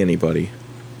doesn't see anybody,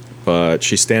 but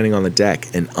she's standing on the deck,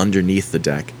 and underneath the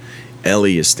deck,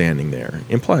 Ellie is standing there,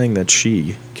 implying that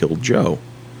she killed Joe.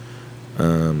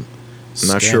 I'm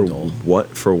not sure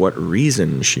for what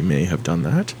reason she may have done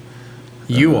that.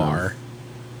 You are.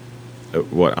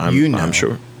 What I'm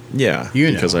sure. Yeah,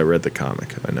 because I read the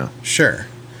comic. I know. Sure.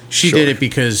 She did it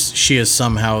because she is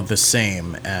somehow the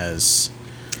same as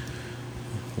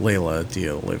Layla de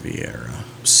Oliveira.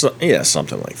 So, yeah,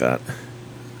 something like that.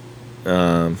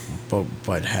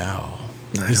 But how?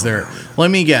 Is there?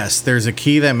 Let me guess. There's a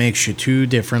key that makes you 2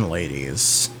 different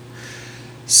ladies.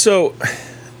 So,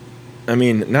 I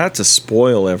mean, not to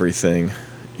spoil everything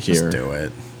here. Just do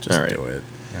it. Just All right. do it.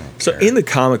 I don't So care. in the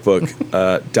comic book,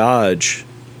 Dodge,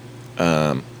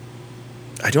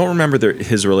 I don't remember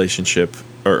his relationship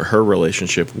or her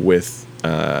relationship with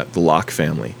the Locke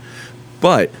family,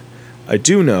 but I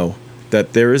do know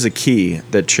that there is a key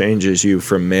that changes you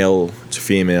from male to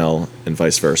female and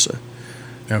vice versa.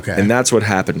 Okay. And that's what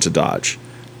happened to Dodge.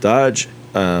 Dodge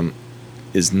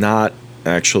is not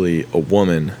actually a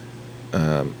woman.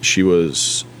 She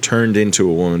was turned into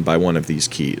a woman by one of these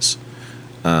keys.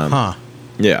 Huh.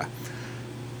 Yeah.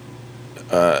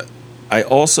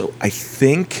 I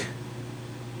think,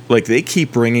 like, they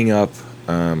keep bringing up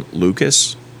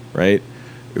Lucas, right?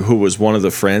 Who was one of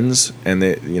the friends, and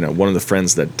one of the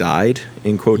friends that died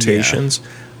in quotations.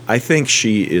 I think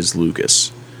she is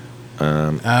Lucas.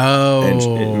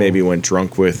 And maybe went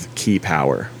drunk with key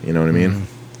power. You know what I mean?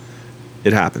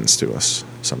 It happens to us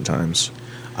sometimes.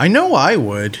 I know I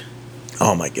would.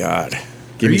 Oh my God!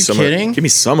 Are you kidding? Give me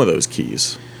some of those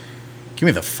keys. Give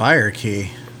me the fire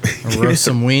key. I'll roast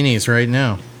some weenies right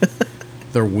now.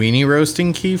 The weenie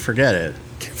roasting key? Forget it.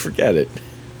 Forget it.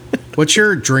 What's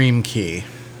your dream key?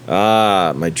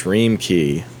 My dream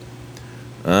key.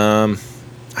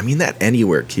 I mean, that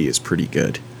anywhere key is pretty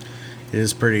good. It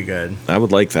is pretty good. I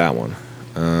would like that one.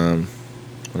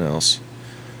 What else?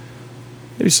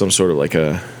 Maybe some sort of like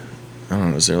I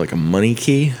don't know, is there like a money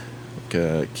key? Like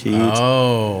a key?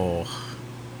 Oh.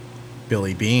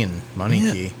 Billy Bean, money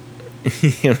key.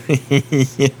 Yeah,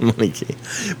 money key.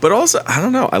 But also, I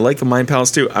don't know. I like the Mind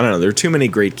Palace too. I don't know. There are too many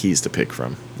great keys to pick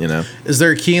from, you know? Is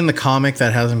there a key in the comic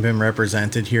that hasn't been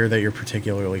represented here that you're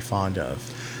particularly fond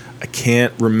of? I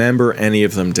can't remember any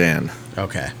of them, Dan.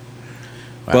 Okay.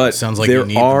 Wow, But sounds like there you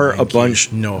need are the mind a key.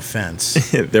 bunch- No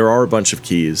offense. There are a bunch of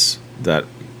keys that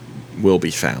will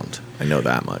be found. I know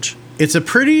that much. It's a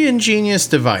pretty ingenious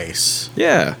device.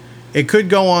 Yeah. It could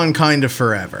go on kind of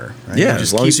forever. Right? Yeah, You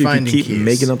as long as you can finding keep keys.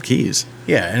 making up keys.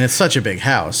 Yeah, and it's such a big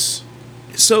house.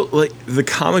 So, like, the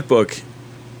comic book,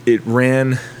 it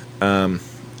ran,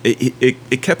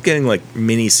 it kept getting, like,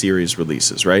 mini-series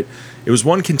releases, right? It was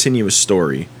one continuous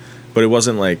story, but it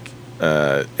wasn't, like,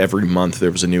 every month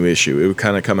there was a new issue. It would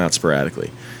kind of come out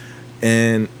sporadically.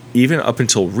 And even up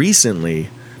until recently,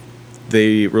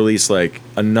 they released, like,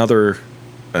 another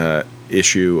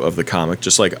issue of the comic,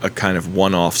 just like a kind of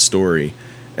one-off story,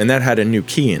 and that had a new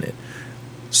key in it.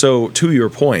 So, to your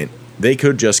point, they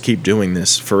could just keep doing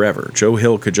this forever. Joe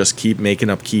Hill could just keep making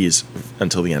up keys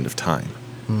until the end of time.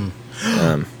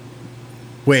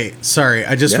 Wait, sorry,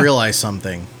 I just Yeah. realized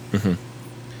something. Mm-hmm.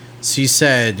 So you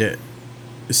said,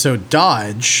 so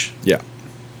Dodge Yeah.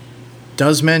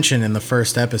 does mention in the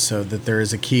first episode that there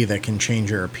is a key that can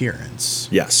change your appearance.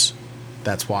 Yes.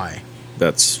 That's why.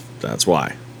 That's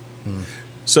why.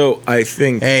 So I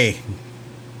think Hey,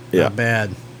 yeah. not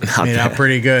bad. Not Made bad. out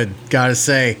pretty good. Gotta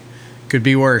say, could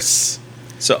be worse.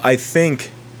 So I think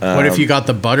What if you got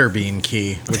the butterbean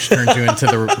key, which turns you into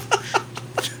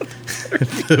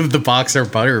the boxer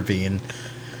butterbean?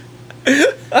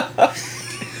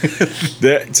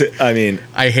 I mean,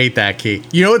 I hate that key.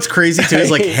 You know what's crazy too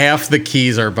is like half the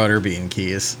keys are butterbean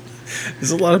keys.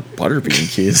 there's a lot of butterbean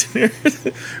keys in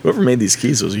here. Whoever made these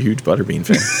keys was a huge butterbean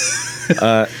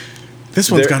fan. This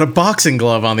one's There- got a boxing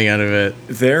glove on the end of it.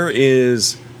 There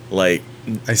is like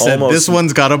I said this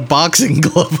one's got a boxing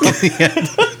glove on the end.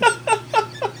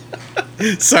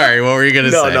 Sorry, what were you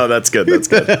gonna say? No, that's good. That's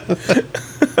good.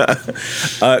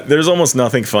 There's almost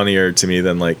nothing funnier to me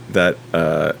than like that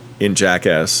in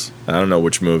Jackass. I don't know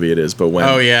which movie it is, but when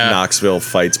Oh, yeah. Knoxville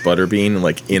fights Butterbean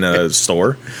like in a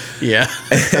store, Yeah.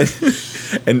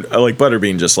 and like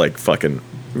Butterbean just like fucking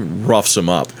roughs him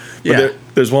up. But Yeah.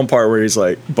 there's one part where he's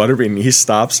like Butterbean. He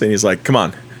stops and he's like, "Come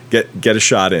on, get a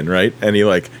shot in, right?" And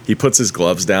he puts his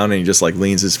gloves down and he just like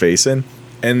leans his face in.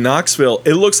 And Knoxville,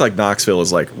 it looks like Knoxville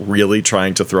is like really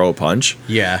trying to throw a punch.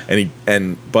 Yeah.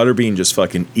 And Butterbean just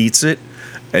fucking eats it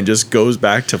and just goes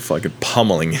back to fucking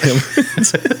pummeling him.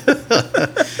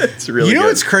 It's really You know good.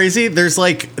 what's crazy? There's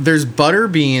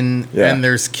Butterbean Yeah. and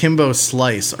there's Kimbo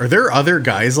Slice. Are there other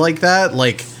guys like that?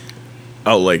 Like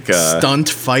Oh, like stunt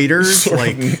fighters?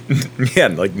 Like yeah,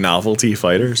 like novelty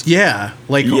fighters. yeah,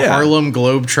 like Yeah. Harlem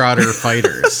Globetrotter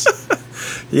fighters.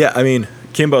 Yeah, I mean,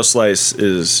 Kimbo Slice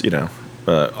is,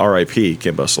 R.I.P.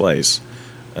 Kimbo Slice.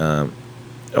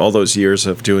 All those years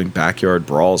of doing backyard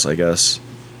brawls, I guess,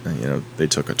 they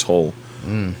took a toll.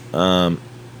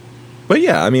 But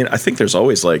yeah, I mean, I think there's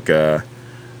always like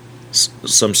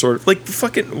some sort of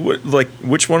like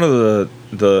which one of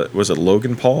the was it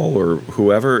Logan Paul or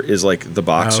whoever is like the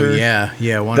boxer? Oh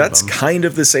yeah, one That's of them. kind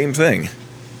of the same thing.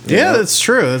 Yeah, that's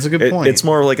true. That's a good point. It's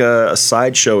more like a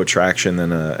sideshow attraction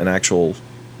than an actual,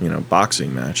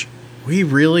 boxing match. We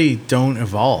really don't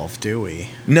evolve, do we?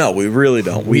 No, we really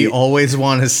don't. We always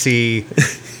want to see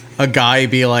a guy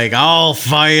be like, I'll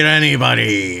fight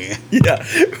anybody. Yeah,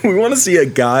 we want to see a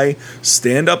guy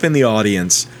stand up in the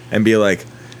audience and be like,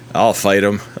 I'll fight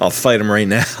him. I'll fight him right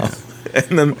now.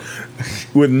 And then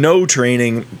with no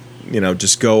training,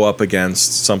 just go up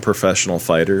against some professional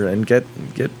fighter and get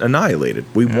annihilated.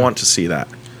 We want to see that.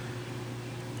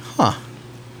 Huh.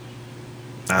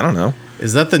 I don't know.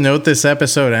 Is that the note this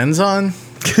episode ends on?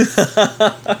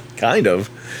 Kind of.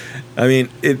 I mean,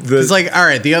 it's like, all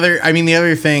right, the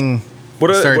other thing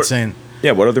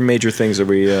what other major things are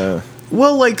we...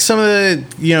 Well, like some of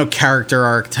the, character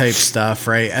arc type stuff,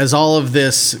 right? As all of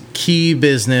this key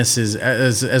business is,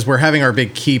 as we're having our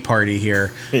big key party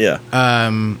here. Yeah.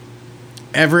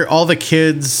 All the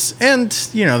kids and,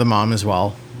 the mom as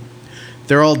well,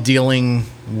 they're all dealing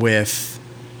with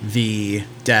the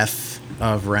death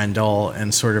of Rendell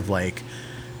and sort of like,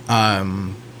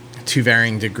 to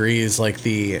varying degrees, like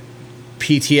the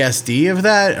PTSD of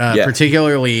that,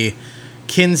 particularly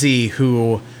Kinsey,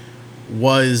 who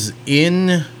was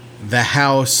in the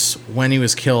house when he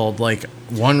was killed, like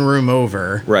one room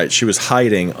over. Right. She was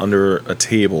hiding under a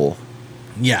table.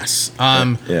 Yes.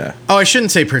 Yeah. Oh, I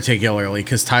shouldn't say particularly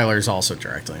because Tyler's also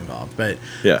directly involved, but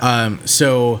yeah.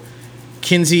 So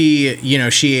Kinsey,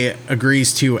 she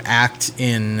agrees to act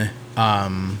in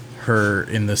the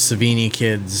Savini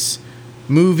Kids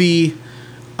movie.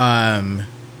 And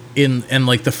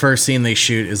like the first scene they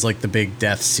shoot is like the big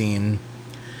death scene.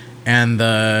 And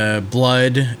the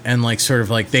blood and like sort of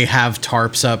like they have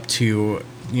tarps up to,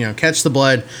 catch the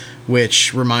blood,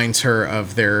 which reminds her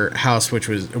of their house,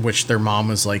 which their mom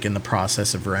was like in the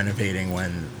process of renovating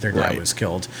when their dad was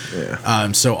killed.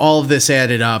 Yeah. So all of this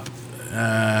added up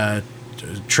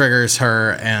triggers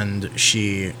her and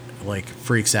she like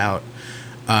freaks out.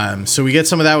 So we get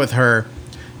some of that with her.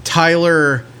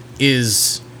 Tyler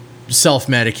is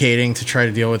self-medicating to try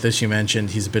to deal with this. You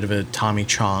mentioned he's a bit of a Tommy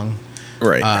Chong.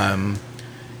 Right.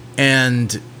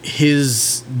 And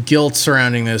his guilt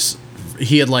surrounding this,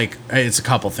 he had like, it's a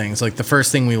couple things. Like the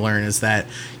first thing we learn is that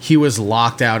he was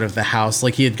locked out of the house.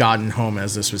 Like he had gotten home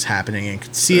as this was happening and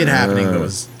could see it happening,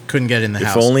 but couldn't get in the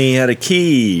house. If only he had a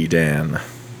key, Dan.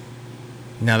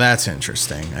 Now that's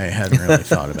interesting. I hadn't really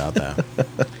thought about that.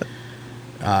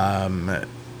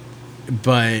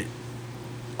 But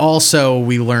also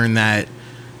we learn that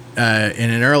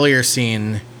in an earlier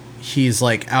scene, he's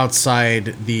like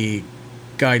outside the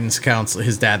guidance counselor,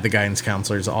 his dad, the guidance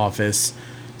counselor's office,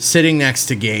 sitting next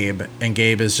to Gabe, and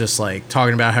Gabe is just like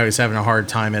talking about how he's having a hard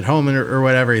time at home or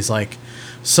whatever. He's like,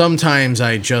 sometimes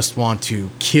I just want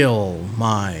to kill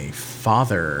my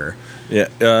father. Yeah,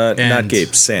 not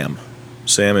Gabe, Sam.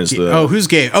 Sam is the... Oh, who's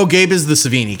Gabe? Oh, Gabe is the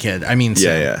Savini kid. I mean,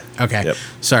 Sam. Yeah. Okay, yep.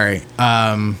 Sorry.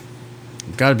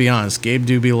 Gotta be honest, Gabe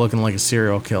do be looking like a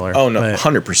serial killer. Oh, no,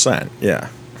 100%, yeah.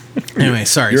 Anyway,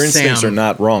 sorry. Your instincts are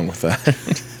not wrong with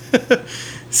that.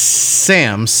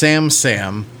 Sam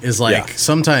is like,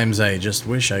 sometimes I just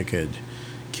wish I could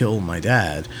kill my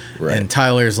dad. Right. And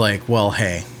Tyler's like, well,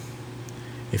 hey,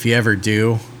 if you ever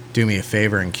do me a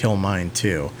favor and kill mine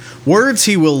too. Words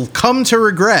he will come to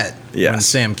regret when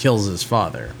Sam kills his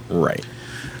father. Right.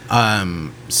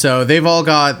 So they've all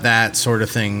got that sort of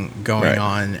thing going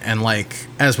on. And like,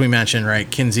 as we mentioned, right,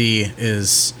 Kinsey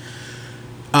is...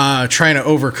 trying to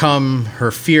overcome her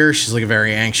fear. She's like a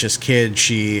very anxious kid.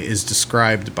 She is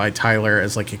described by Tyler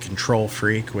as like a control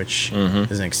freak, which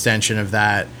is an extension of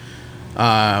that.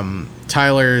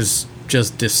 Tyler's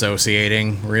just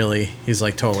dissociating, really. He's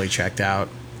like totally checked out.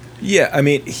 Yeah, I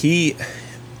mean,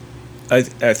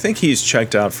 I think he's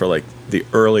checked out for like the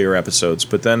earlier episodes,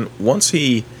 but then once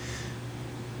he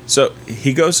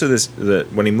goes to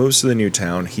when he moves to the new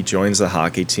town, he joins the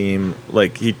hockey team.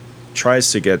 Like he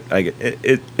tries to get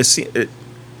it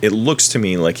looks to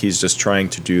me like he's just trying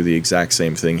to do the exact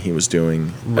same thing he was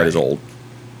doing at his old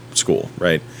school,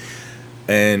 right?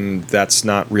 And that's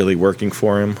not really working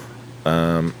for him.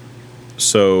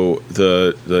 So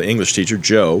the English teacher,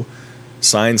 Joe,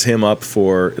 signs him up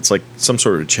for, it's like some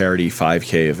sort of charity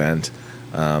 5K event.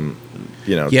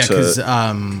 Because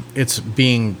it's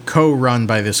being co-run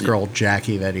by this girl,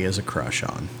 Jackie, that he has a crush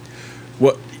on.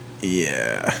 What?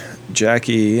 Yeah.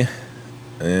 Jackie,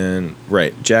 and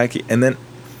then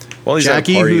he's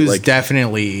Jackie, at a party, who's like,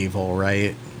 definitely evil,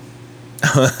 right?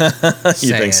 You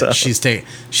think so? She's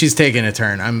taking a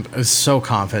turn. I'm so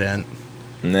confident.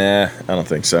 Nah, I don't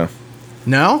think so.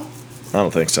 No? I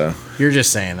don't think so. You're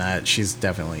just saying that. She's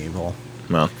definitely evil.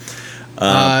 No.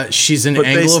 She's an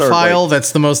Anglophile.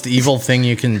 That's the most evil thing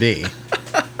you can be.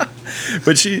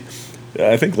 But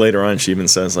I think later on she even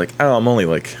says like, "Oh, I'm only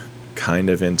like kind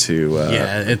of into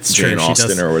it's Jane true.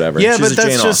 Austen or whatever." Yeah, she's but a that's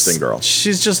Jane just Austen girl.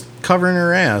 She's just covering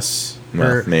her ass.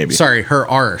 Well, maybe. Sorry, her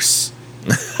arse.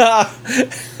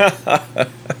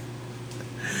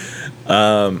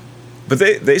 But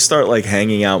they start like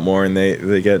hanging out more, and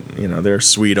they get, they're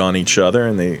sweet on each other,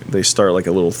 and they start like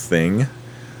a little thing.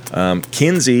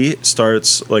 Kinsey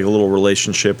starts like a little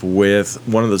relationship with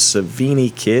one of the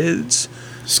Savini kids,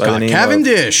 Scott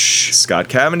Cavendish.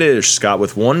 Scott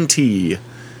with one T,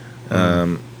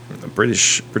 a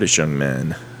British young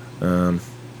man.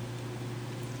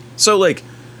 So like,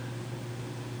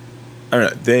 I don't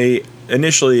know. They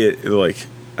initially like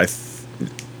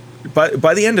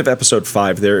by the end of episode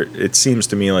 5, it seems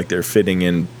to me like they're fitting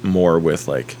in more with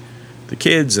like the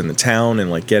kids and the town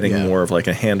and like getting more of like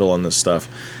a handle on this stuff.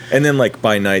 And then like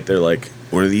by night they're like,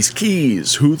 what are these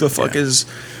keys? Who the fuck is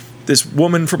this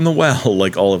woman from the well?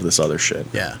 Like all of this other shit.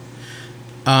 Yeah.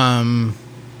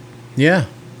 Yeah.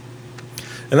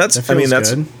 And that's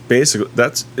good. basically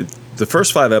that's the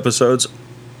first 5 episodes.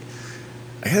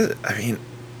 I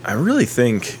really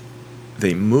think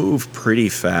they move pretty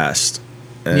fast.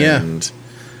 And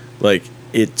like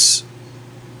it's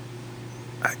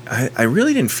I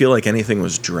really didn't feel like anything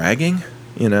was dragging,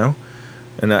 and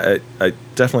I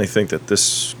definitely think that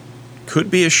this could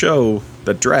be a show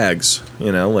that drags,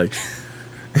 like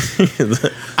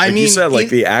you said, like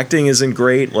the acting isn't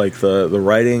great, like the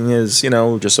writing is,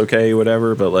 just okay,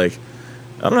 whatever, but like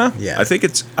I don't know. Yeah. I think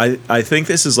I think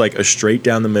this is like a straight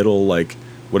down the middle, like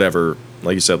whatever,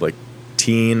 like you said, like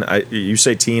teen. You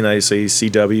say teen, I say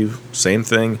CW, same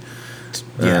thing.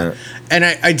 Yeah. And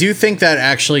I do think that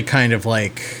actually kind of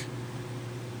like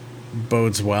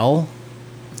bodes well.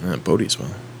 Bodie's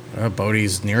well.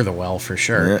 Bodie's near the well for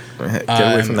sure. Get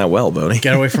away from that well, Bodie.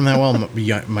 Get away from that well,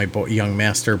 young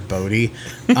master Bodie.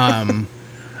 Master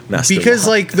because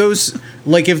well. like those,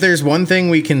 like if there's one thing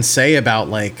we can say about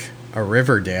like a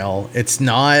Riverdale, it's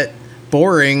not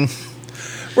boring.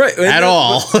 Right. At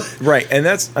all. Right. And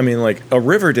that's, like a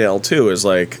Riverdale too is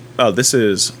like, oh, this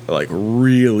is like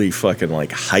really fucking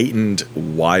like heightened,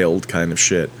 wild kind of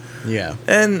shit. Yeah.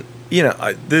 And,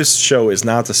 this show is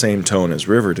not the same tone as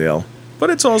Riverdale, but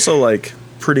it's also like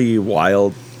pretty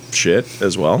wild shit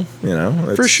as well,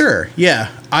 For sure.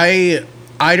 Yeah. I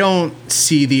don't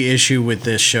see the issue with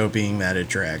this show being that it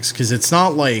drags, because it's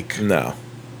not like. No.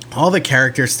 All the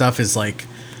character stuff is like,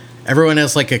 everyone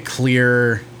has like a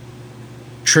clear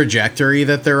trajectory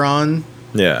that they're on.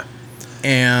 Yeah.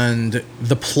 And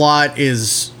the plot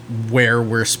is where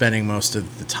we're spending most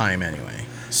of the time anyway.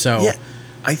 So yeah,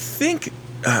 I think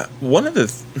I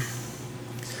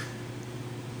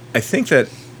think that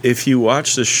if you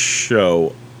watch the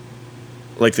show,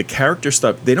 like the character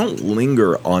stuff, they don't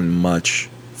linger on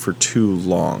much for too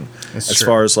long. That's as true.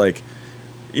 Far as like,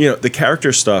 the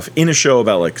character stuff in a show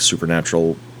about like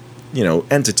supernatural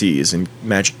entities and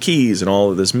magic keys and all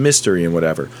of this mystery and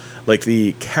whatever, like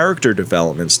the character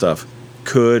development stuff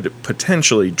could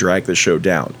potentially drag the show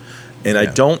down. And I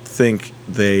don't think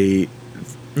they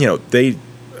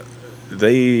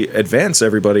advance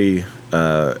everybody's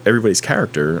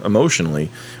character emotionally,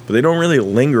 but they don't really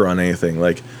linger on anything.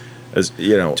 Like, as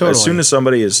Totally. As soon as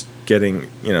somebody is getting,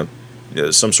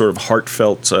 some sort of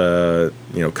heartfelt,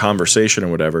 conversation or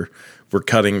whatever, we're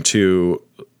cutting to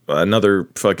another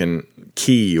fucking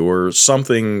key or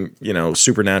something,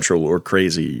 supernatural or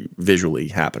crazy visually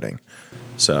happening.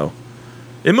 So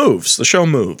it moves. The show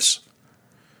moves.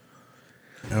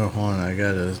 Oh, hold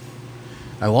on.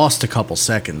 I lost a couple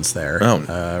seconds there.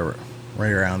 Oh.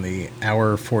 Right around the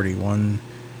hour 41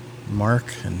 mark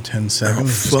and 10 seconds. Oh,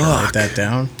 Just fuck. write that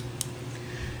down.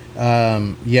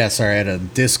 Sorry, I had a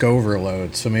disk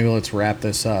overload, so maybe let's wrap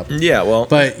this up. Yeah, well.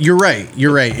 But you're right.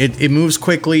 It moves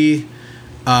quickly.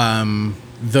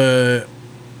 The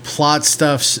plot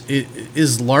stuff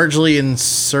is largely in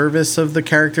service of the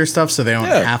character stuff, so they don't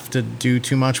have to do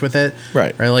too much with it.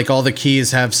 Right. Like all the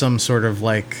keys have some sort of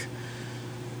like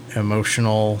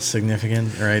emotional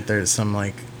significance, right? There's some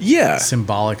like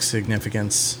symbolic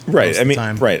significance. Right. Most of the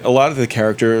time. Right. A lot of the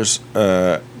characters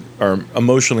are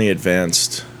emotionally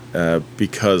advanced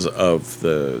because of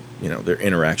the their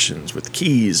interactions with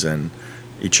keys and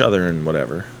each other and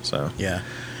whatever. So yeah.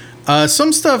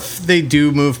 Some stuff they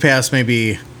do move past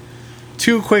maybe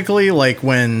too quickly, like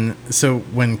when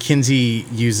Kinsey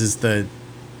uses the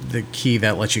key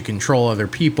that lets you control other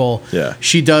people. Yeah.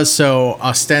 She does so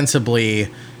ostensibly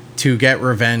to get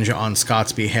revenge on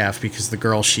Scott's behalf, because the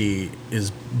girl she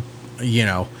is,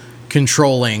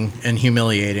 controlling and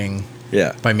humiliating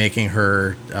yeah, by making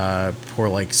her pour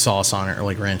like sauce on it or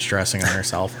like ranch dressing on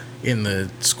herself. in the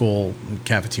school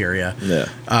cafeteria.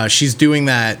 Yeah. She's doing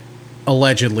that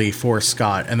allegedly for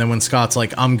Scott, and then when Scott's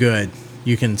like, "I'm good,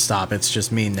 you can stop. It's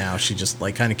just me now," she just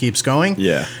like kind of keeps going.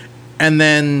 Yeah. And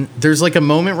then there's like a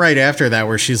moment right after that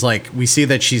where she's like, we see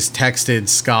that she's texted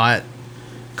Scott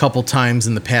a couple times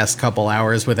in the past couple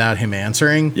hours without him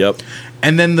answering. Yep.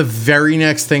 And then the very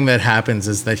next thing that happens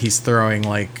is that he's throwing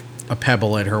like a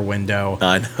pebble at her window.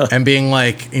 I know. And being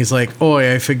like, he's like,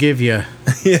 "Oi, I forgive you,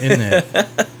 innit?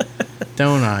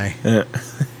 Don't I?"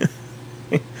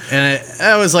 And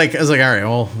I was like, all right,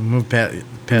 well, move past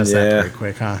that pretty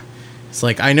quick, huh? It's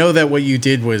like, I know that what you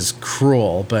did was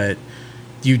cruel, but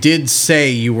you did say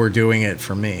you were doing it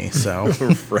for me, so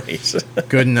Right.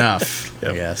 good enough,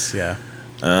 Yep. I guess. Yeah.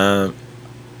 Yeah.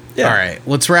 All right,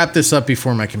 let's wrap this up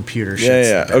before my computer shuts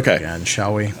down Okay. again,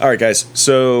 shall we? All right, guys.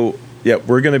 So, yeah,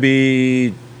 we're going to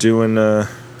be doing,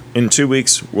 in 2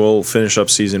 weeks, we'll finish up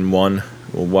season 1.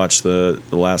 We'll watch the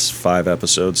last 5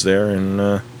 episodes there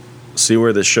and see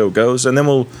where this show goes. And then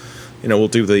we'll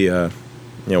do the,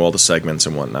 all the segments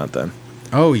and whatnot then.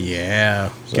 Oh,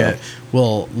 yeah. So.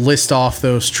 We'll list off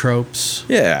those tropes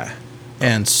Yeah.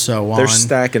 and so on. They're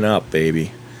stacking up,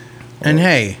 baby. And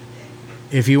hey,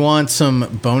 if you want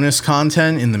some bonus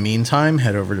content in the meantime,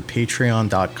 head over to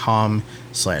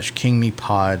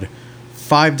patreon.com/kingmepod.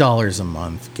 $5 a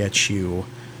month gets you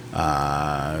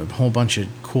a whole bunch of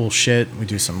cool shit. We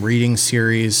do some reading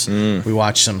series. We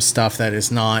watch some stuff that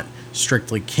is not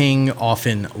strictly King,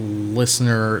 often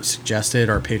listener suggested.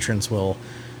 Our patrons will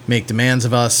make demands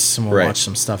of us, and we'll watch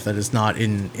some stuff that is not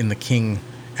in the King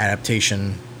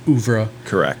adaptation oeuvre.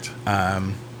 Correct.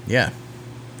 Yeah.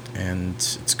 And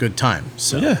it's a good time.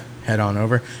 So Yeah. head on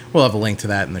over. We'll have a link to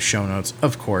that in the show notes,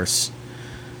 of course.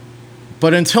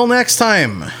 But until next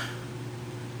time,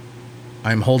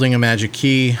 I'm holding a magic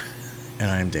key,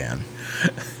 and I'm Dan.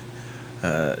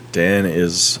 Dan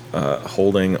is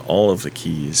holding all of the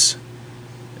keys,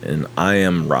 and I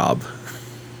am Rob.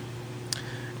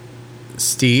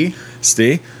 Steve?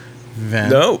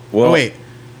 No. Well, oh, wait.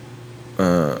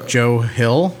 Joe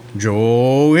Hill?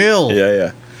 Joe Hill.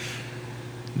 Yeah.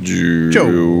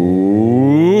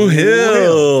 Joe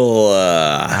Hill.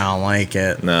 I don't like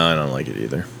it. No, I don't like it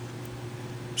either.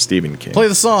 Stephen King. Play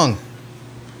the song.